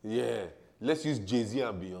 Yeah, let's use Jay-Z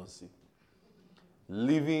and Beyonce.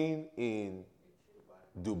 Living in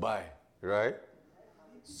Dubai, right?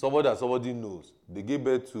 Somebody knows. They gave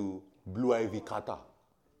birth to Blue Ivy Carter.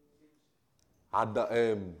 And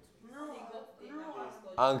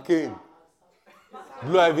Kane.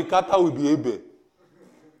 Blue Ivy Carter will be Abe.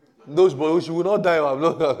 Those boys, she will not die. I'm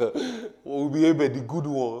not. Will be Abe, the good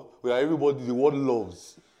one, where everybody the world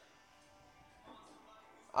loves.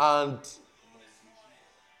 And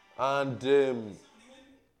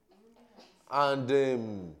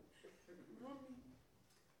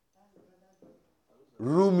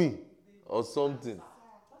Rumi or something.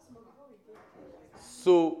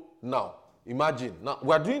 So now imagine. Now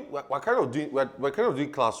we're kind of doing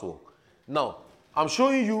classwork. Now I'm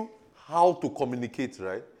showing you how to communicate,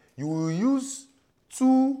 right? You will use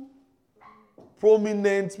two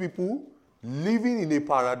prominent people living in a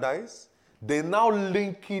paradise. They now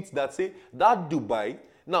link it that say that Dubai.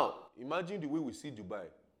 Now imagine the way we see Dubai.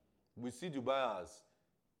 We see Dubai as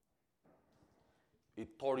a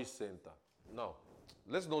tourist center. Now,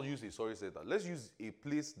 let's not use a tourist center. Let's use a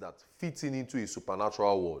place that fits into a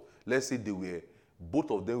supernatural world. Let's say both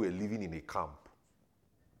of them were living in a camp.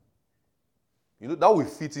 You know, that will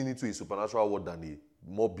fit into a supernatural world than a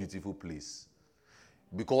more beautiful place.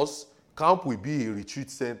 Because camp will be a retreat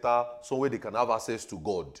center, somewhere they can have access to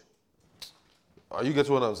God. Are you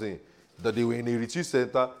getting what I'm saying? That they were in a retreat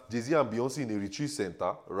center, Jay-Z and Beyonce in a retreat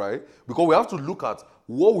center, right? Because we have to look at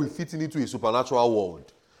what will fit into a supernatural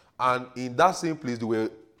world. And in that same place, they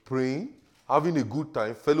were praying, having a good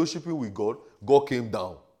time, fellowshipping with God. God came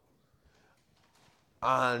down.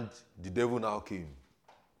 And the devil now came.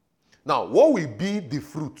 Now, what will be the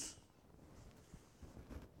fruit?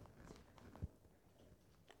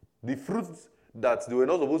 The fruit that they were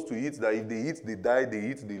not supposed to eat, that if they eat, they die,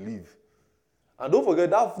 they eat, they live. And don't forget,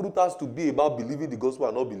 that fruit has to be about believing the gospel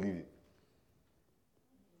and not believing.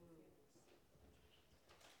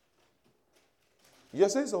 You're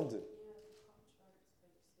saying something?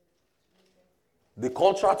 The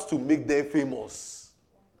contract to make them famous.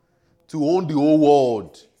 To own the whole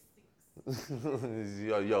world.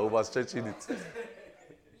 You're overstretching it.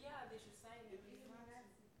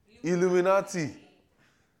 Illuminati.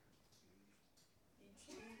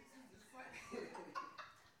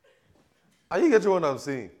 Are you getting what I'm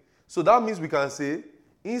saying? So that means we can say,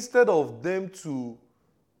 instead of them to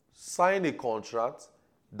sign a contract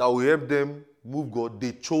that will help them move God,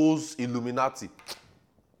 they chose Illuminati.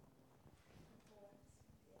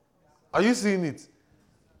 Are you seeing it?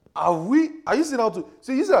 Are you seeing how to?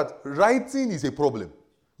 See, you see that writing is a problem.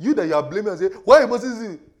 You that you are blaming and say, why must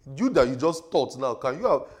you? You that you just thought now, can you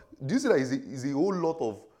have? Do you see that is a whole lot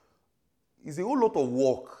of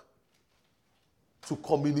work to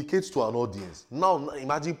communicate to an audience. Now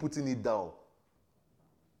imagine putting it down.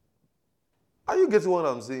 Are you getting what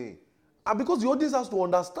I'm saying? And because the audience has to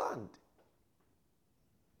understand.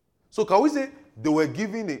 So can we say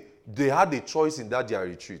they had a choice in that their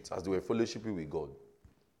retreat as they were fellowshipping with God?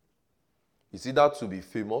 It's either to be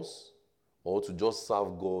famous or to just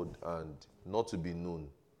serve God and not to be known.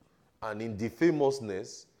 And in the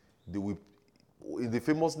famousness, in the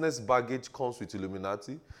famousness baggage comes with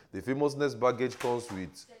Illuminati. The famousness baggage comes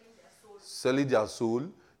with selling their soul.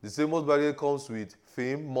 The famous baggage comes with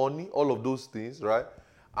fame, money, all of those things, right?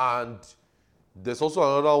 And there's also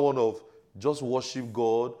another one of just worship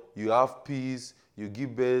God, you have peace, you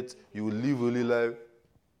give birth, you will live holy life.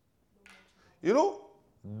 You know,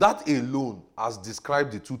 that alone has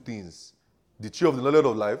described the two things. The tree of the knowledge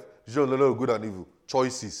of life, the tree of the knowledge of good and evil.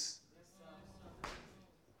 Choices.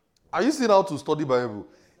 Are you seeing how to study Bible?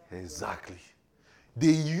 Exactly.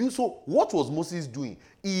 So what was Moses doing?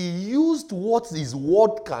 He used what his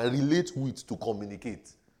word can relate with to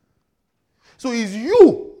communicate. So it's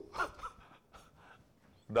you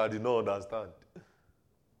that did not understand.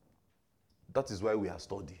 That is why we are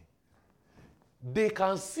studying. They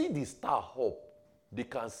can see the star up. They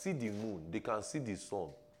can see the moon. They can see the sun.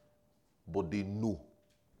 But they know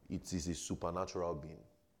it is a supernatural being.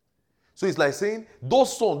 So it's like saying,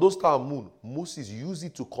 those sun, those star and moon, Moses used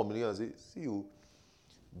it to communicate and say, see you,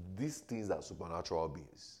 these things are supernatural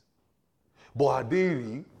beings. But are they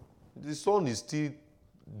real? The sun is still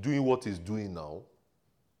doing what it's doing now.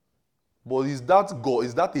 But is that God?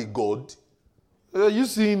 Is that a God? Are you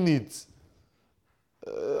seeing it?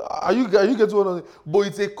 Are you getting what I'm saying? But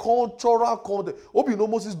it's a cultural content. Hope you know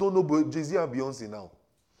Moses don't know Jay-Z and Beyonce now.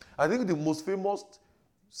 I think the most famous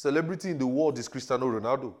celebrity in the world is Cristiano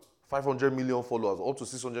Ronaldo. 500 million followers, up to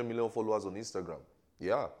 600 million followers on Instagram.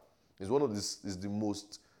 Yeah. He's is the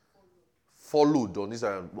most followed on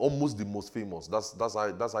Instagram, almost the most famous. That's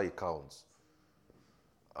how it counts.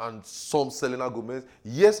 And some Selena Gomez.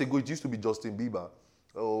 Years ago, it used to be Justin Bieber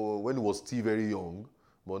when he was still very young.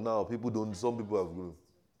 But now some people have grown.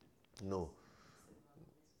 No.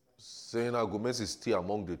 Selena Gomez is still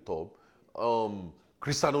among the top.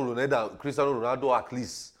 Cristiano Ronaldo, at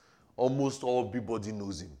least, almost everybody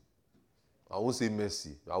knows him. I won't say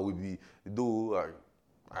Messi. I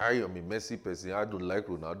am a Messi person. I don't like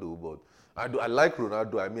Ronaldo, but I like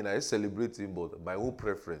Ronaldo. I mean, I celebrate him, but my own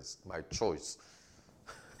preference, my choice,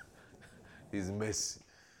 is Messi,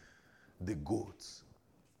 the GOAT,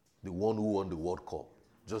 the one who won the World Cup.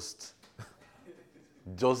 Just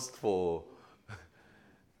for...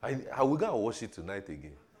 I will go and watch it tonight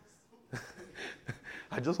again.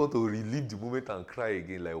 I just want to relive the moment and cry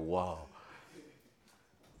again, like, wow.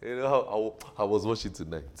 You know how I was watching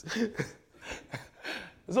tonight.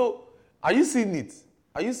 So, are you seeing it?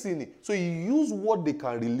 Are you seeing it? So, you use what they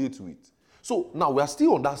can relate with. So, now we are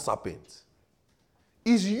still on that serpent.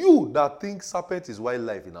 It's you that think serpent is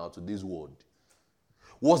wildlife in our today's world.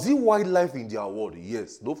 Was it wildlife in their world?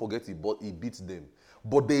 Yes. Don't forget it beats them.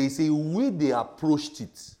 But there is a way they approached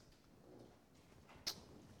it.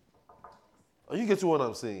 Are you getting what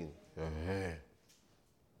I'm saying? Uh-huh.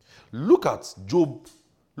 Look at Job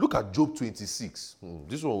 26.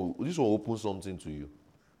 This one opens something to you.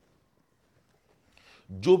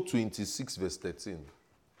 Job 26 verse 13.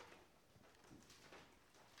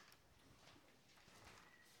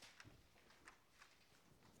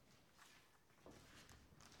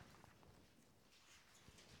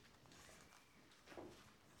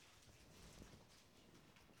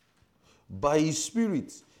 By his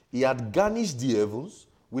spirit, he had garnished the heavens.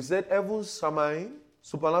 We said heavens, Shamayim,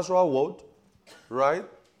 supernatural world, right?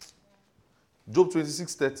 Job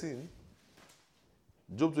 26:13.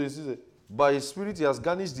 Job 26. By his spirit, he has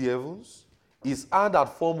garnished the heavens. His hand had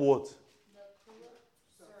formed what?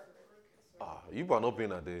 You are not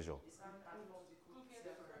paying attention.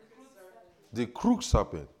 The crooked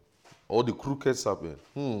serpent, or the crooked serpent.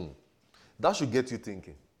 That should get you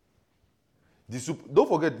thinking. Don't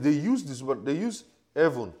forget, they use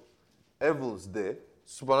heavens there,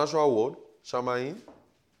 supernatural world, Shamayim,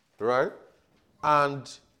 right? And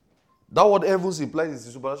that word heavens implies it's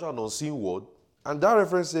the supernatural and unseen world. And that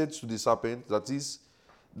reference said to the serpent,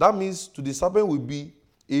 that means to the serpent will be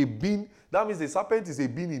a being. That means the serpent is a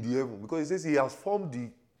being in the heaven, because it says he has formed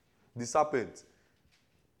the serpent.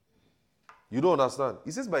 You don't understand?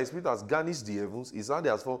 He says by his spirit has garnished the heavens, his hand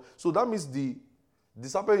has formed. So that means the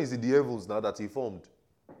serpent is in the heavens now that he formed.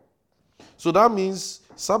 So that means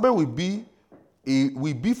serpent will be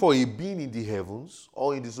for a being in the heavens,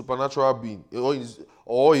 or in the supernatural being,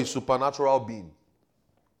 or a supernatural being.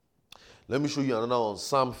 Let me show you another one.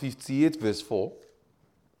 Psalm 58 verse 4.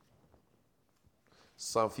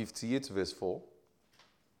 Psalm 58 verse 4.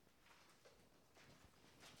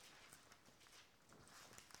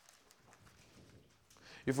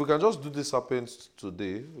 If we can just do the serpents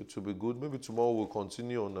today, it will be good. Maybe tomorrow we'll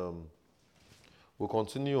continue on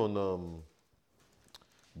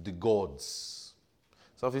the gods.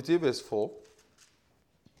 Psalm 58 verse 4.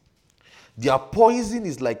 Their poison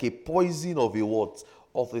is like a poison of a what?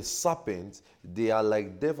 Of a serpent. They are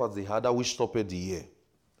like death as the adder which stoppeth the air.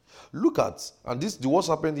 Look at, and this the what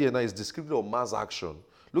happened here now is descriptive of man's action.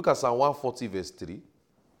 Look at Psalm 140 verse 3.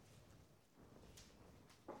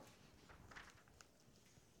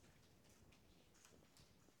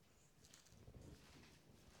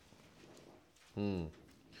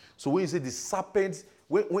 So when you say the serpent,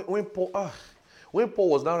 when Paul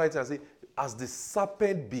was now writing and say, as the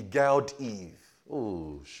serpent beguiled Eve.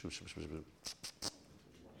 Oh,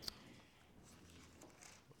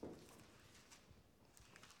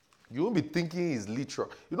 you won't be thinking it's literal.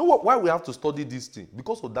 You know what? Why we have to study this thing?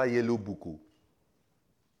 Because of that yellow book.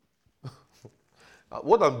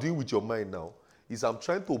 What I'm doing with your mind now is I'm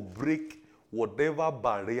trying to break whatever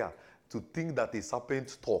barrier to think that a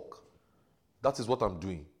serpent talk. That is what I'm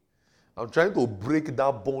doing. I'm trying to break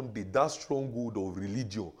that bondage, that stronghold of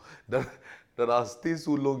religion that has stayed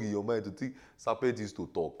so long in your mind to think serpent is to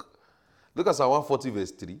talk. Look at Psalm 140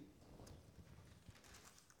 verse 3.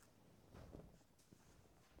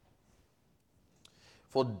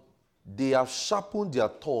 For they have sharpened their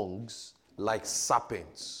tongues like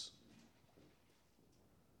serpents.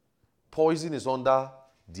 Poison is under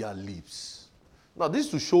their lips. Now this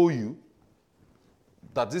is to show you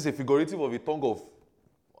that this is a figurative of a tongue of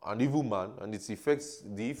an evil man and its effects,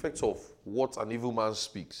 the effects of what an evil man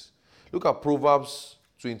speaks. Look at Proverbs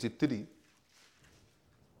 23.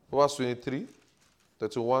 Proverbs 23,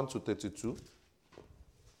 31 to 32.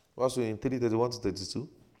 Proverbs 23, 31 to 32.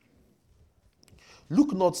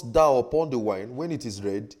 Look not thou upon the wine when it is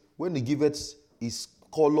red, when he giveth his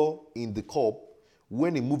color in the cup,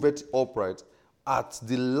 when he moveth upright. At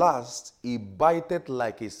the last he biteth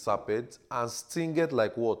like a serpent and stingeth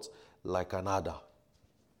like what? Like an adder.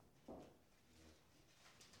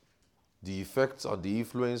 The effects and the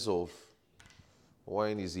influence of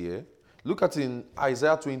wine is here. Look at in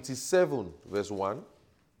Isaiah 27 verse 1.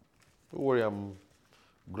 Don't worry, I'm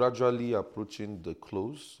gradually approaching the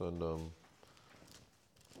close. And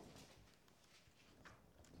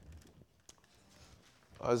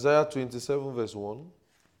Isaiah 27 verse 1.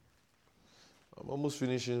 I'm almost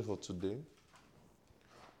finishing for today.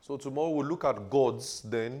 So tomorrow we'll look at gods,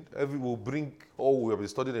 then we'll bring all we have been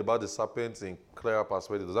studying about the serpents in clear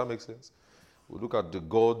perspective. Does that make sense? We'll look at the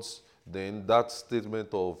gods, then that statement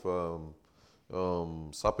of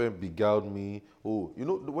serpent beguiled me. Oh, you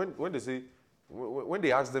know, when they say, when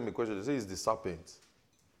they ask them a question, they say it's the serpent.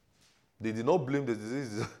 They did not blame the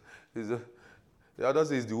disease. The other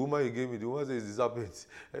says the woman you gave me, the woman says it's the serpent.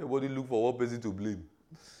 Everybody look for one person to blame.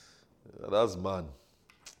 That's man.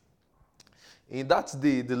 In that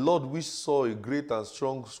day, the Lord which saw a great and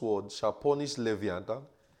strong sword shall punish Leviathan,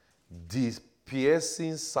 the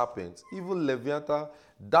piercing serpent, even Leviathan,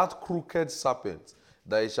 that crooked serpent,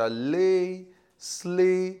 that he shall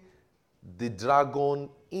slay the dragon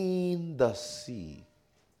in the sea.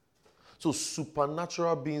 So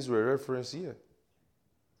supernatural beings were referenced here.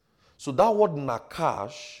 So that word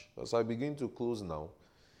Nakash, as I begin to close now,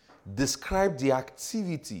 describe the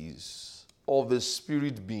activities of a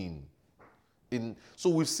spirit being. So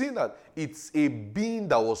we've seen that it's a being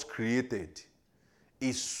that was created,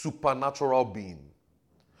 a supernatural being.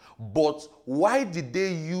 But why did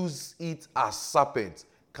they use it as serpent?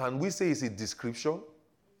 Can we say it's a description?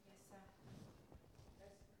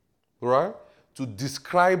 Right? To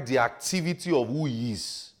describe the activity of who he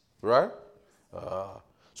is. Right?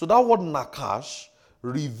 So that word Nakash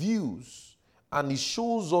reveals and it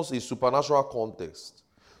shows us a supernatural context.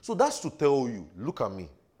 So that's to tell you, look at me.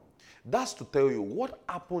 That's to tell you what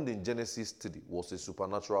happened in Genesis 3 was a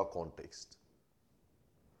supernatural context.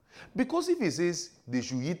 Because if he says they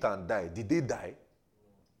should eat and die, did they die?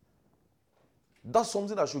 That's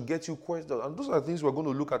something that should get you questioned. And those are the things we're going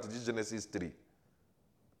to look at in this Genesis 3.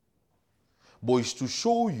 But it's to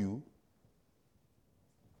show you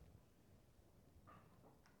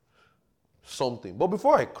something. But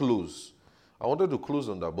before I close, I wanted to close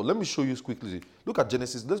on that. But let me show you quickly. Look at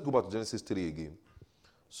Genesis. Let's go back to Genesis 3 again.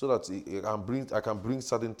 So that I can bring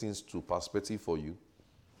certain things to perspective for you.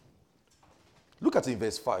 Look at it in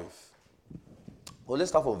verse 5. Well,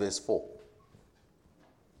 let's start from verse 4.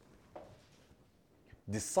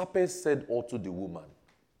 The serpent said unto the woman,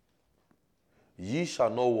 ye shall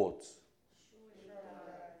not what?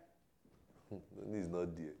 He's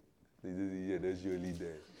not there. Yeah, that's surely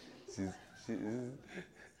there.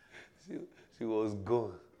 She was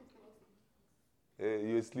gone.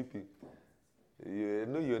 You're sleeping.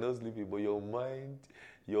 No, you're not sleeping, but your mind,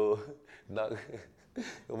 your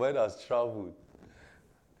mind has traveled.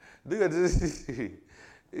 Look at this.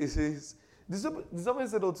 It says, The serpent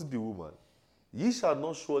said unto the woman, ye shall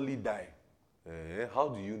not surely die. How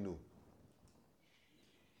do you know?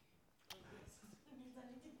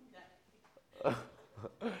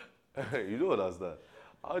 You don't understand.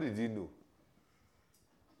 How did he know?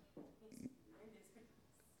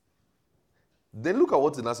 Then look at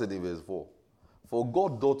what it now said in verse 4. For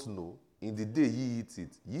God doth know, in the day ye eat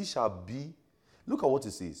it, ye shall be. Look at what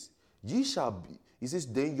it says. Ye shall be. It says,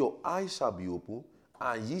 then your eyes shall be open,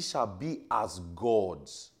 and ye shall be as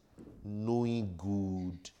gods, knowing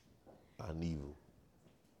good and evil.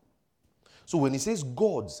 So when it says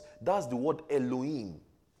gods, that's the word Elohim.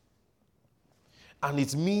 And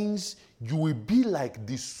it means you will be like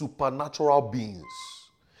the supernatural beings,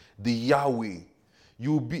 the Yahweh.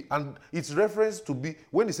 You will be, and it's reference to be,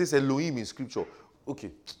 when it says Elohim in scripture.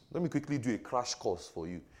 Okay, let me quickly do a crash course for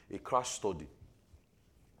you, a crash study.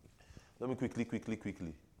 Let me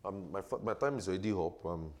quickly. My time is already up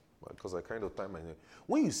because I kind of time my head.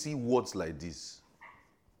 When you see words like this,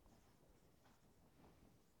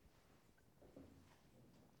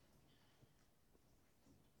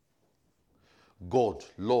 God,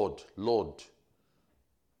 Lord.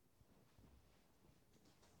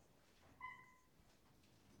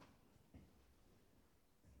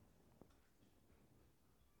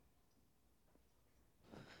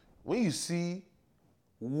 When you see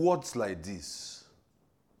words like this,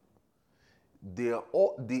 they are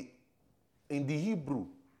all in the Hebrew,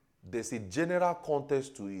 there's a general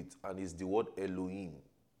context to it, and it's the word Elohim.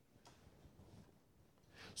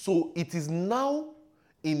 So it is now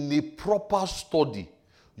in a proper study,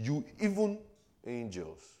 even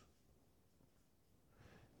angels,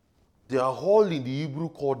 they are all in the Hebrew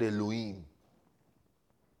called Elohim.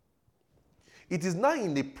 It is now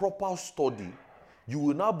in a proper study, you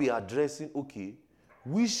will now be addressing, okay,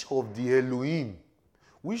 which of the Elohim,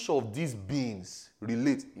 which of these beings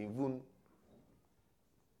relate even,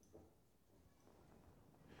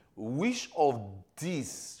 which of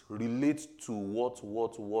these relate to what?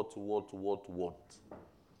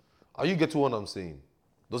 Are you getting what I'm saying?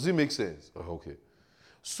 Does it make sense? Okay.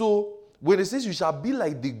 So, when it says you shall be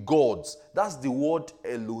like the gods, that's the word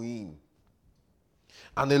Elohim.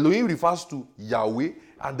 And Elohim refers to Yahweh,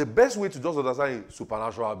 and the best way to just understand it,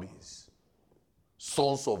 supernatural beings.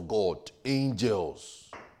 Sons of God,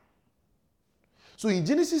 angels. So in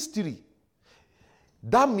Genesis 3,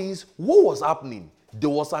 that means what was happening? There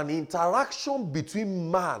was an interaction between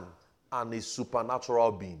man and a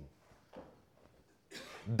supernatural being.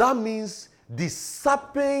 That means the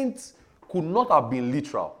serpent could not have been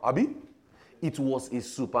literal. Abi? It was a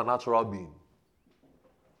supernatural being.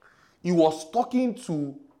 He was talking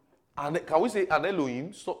to, can we say an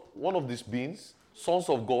Elohim, one of these beings, sons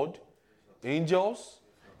of God, angels?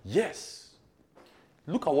 Yes.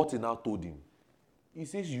 Look at what he now told him. He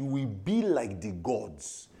says, you will be like the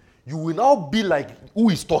gods. You will now be like who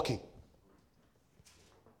is talking.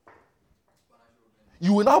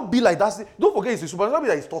 You will now be like that. Don't forget, it's a supernatural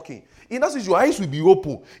being that is talking. In that sense, your eyes will be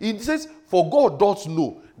open. It says, for God does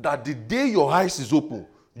know that the day your eyes is open,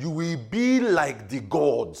 you will be like the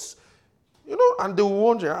gods. You know, and they will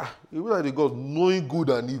wonder, you will be like the gods, knowing good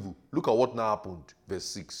and evil. Look at what now happened. Verse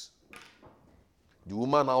 6. The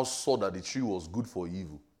woman now saw that the tree was good for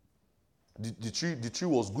evil. The tree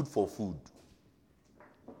was good for food.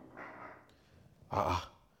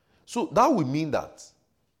 So that would mean that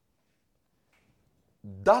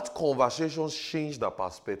conversation changed her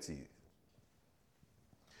perspective.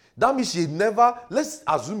 That means she never, let's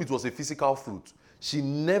assume it was a physical fruit. She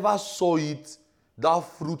never saw that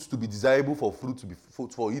fruit to be desirable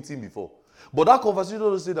for eating before. But that conversation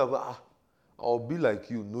doesn't say that, I'll be like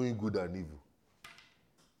you, knowing good and evil.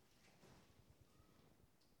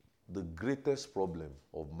 The greatest problem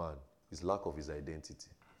of man is lack of his identity.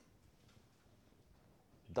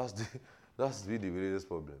 That's really the greatest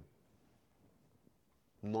problem.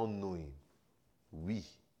 Not knowing we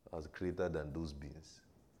are greater than those beings.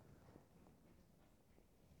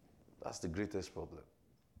 That's the greatest problem.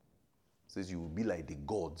 It says you will be like the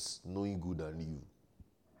gods, knowing good and evil.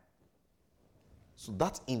 So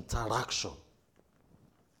that interaction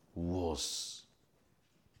was.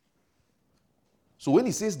 So when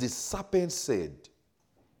he says the serpent said,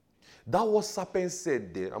 that what serpent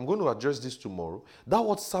said there, I'm going to address this tomorrow. That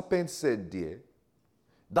what serpent said there,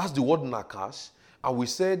 that's the word nakash. And we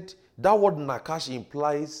said that word nakash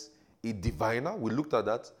implies a diviner. We looked at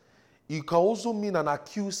that. It can also mean an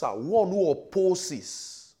accuser, one who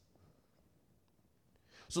opposes.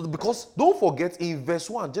 So because, don't forget, in verse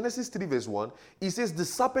 1, Genesis 3 verse 1, it says the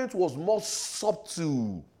serpent was more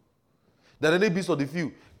subtle than any beast of the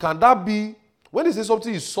field. Can that be, when they say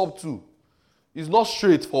something is subtle, it's not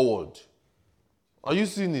straightforward. Are you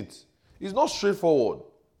seeing it? It's not straightforward.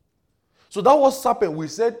 So that was serpent. We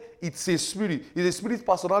said it's a spirit. It's a spirit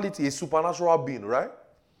personality, a supernatural being, right?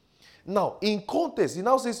 Now, in context, he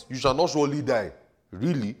now says, you shall not surely die.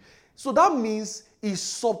 Really? So that means his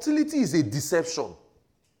subtlety is a deception.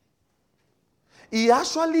 He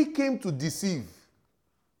actually came to deceive.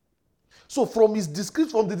 So from the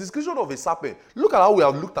description of a serpent, look at how we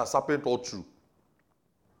have looked at serpent all through.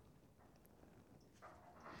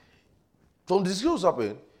 From the description of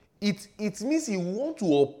serpent, it means he wants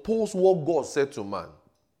to oppose what God said to man.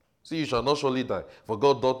 See, you shall not surely die, for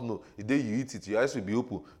God doth know. The day you eat it, your eyes will be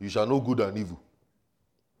open. You shall know good and evil.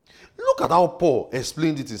 Look at how Paul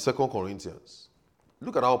explained it in 2 Corinthians.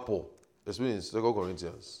 Look at how Paul explained it in 2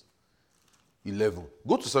 Corinthians 11.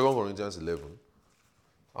 Go to 2 Corinthians 11.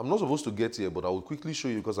 I'm not supposed to get here, but I will quickly show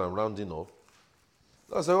you because I'm rounding off.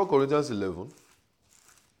 That's 2 Corinthians 11.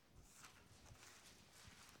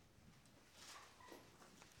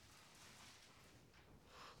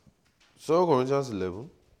 Second Corinthians 11.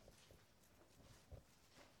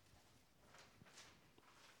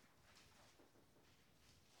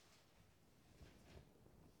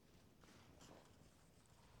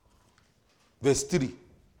 Verse 3.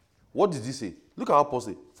 What did he say? Look at how Paul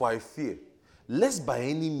said, for I fear, lest by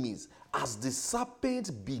any means, as the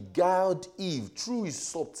serpent beguiled Eve through his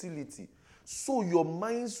subtlety, so your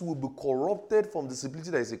minds will be corrupted from the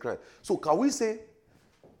simplicity that is in Christ. So can we say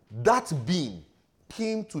that being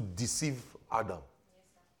came to deceive Adam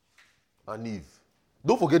and Eve?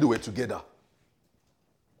 Don't forget they were together.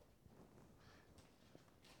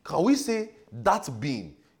 Can we say that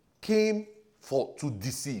being came to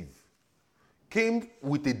deceive? Came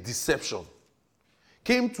with a deception,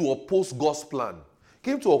 came to oppose God's plan,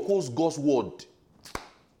 came to oppose God's word.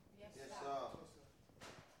 Yes, sir.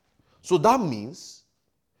 So that means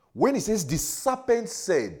when he says the serpent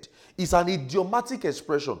said, it's an idiomatic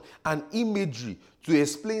expression, an imagery to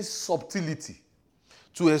explain subtlety,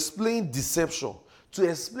 to explain deception, to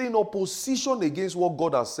explain opposition against what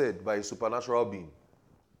God has said by a supernatural being.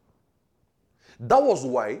 That was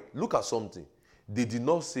why, look at something. They did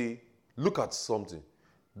not say, look at something.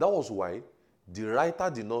 That was why the writer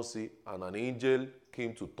did not say, and an angel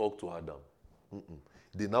came to talk to Adam.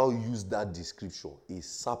 They now use that description, a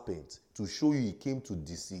serpent, to show you he came to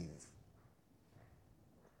deceive.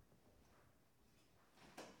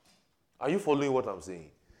 Are you following what I'm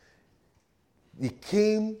saying? He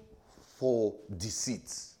came for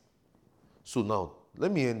deceit. So now,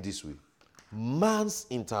 let me end this way. Man's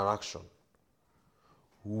interaction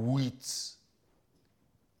with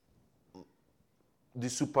the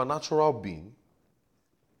supernatural being,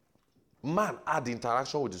 man had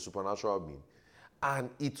interaction with the supernatural being, and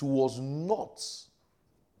it was not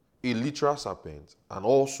a literal serpent. And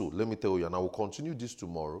also, let me tell you, and I will continue this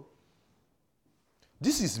tomorrow,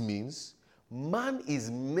 this means man is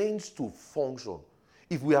meant to function.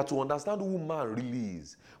 If we are to understand who man really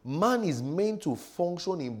is, man is meant to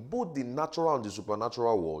function in both the natural and the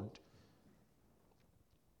supernatural world,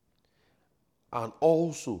 and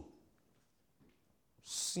also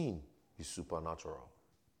sin is supernatural.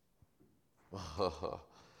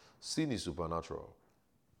 Sin is supernatural.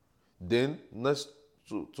 Then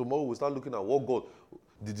tomorrow we'll start looking at what God,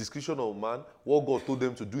 the description of man, what God told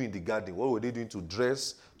them to do in the garden. What were they doing to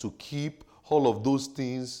dress, to keep, all of those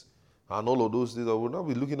things, and all of those things. I will now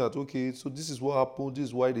be looking at, okay, so this is what happened, this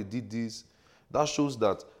is why they did this. That shows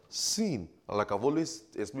that sin, like I've always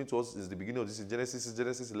explained to us, is the beginning of this in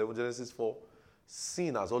Genesis 11, Genesis 4.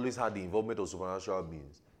 Sin has always had the involvement of supernatural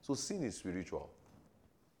beings. So sin is spiritual.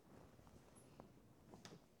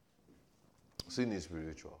 Sin is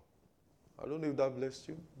spiritual. I don't know if that blessed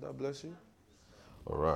you. That bless you? All right.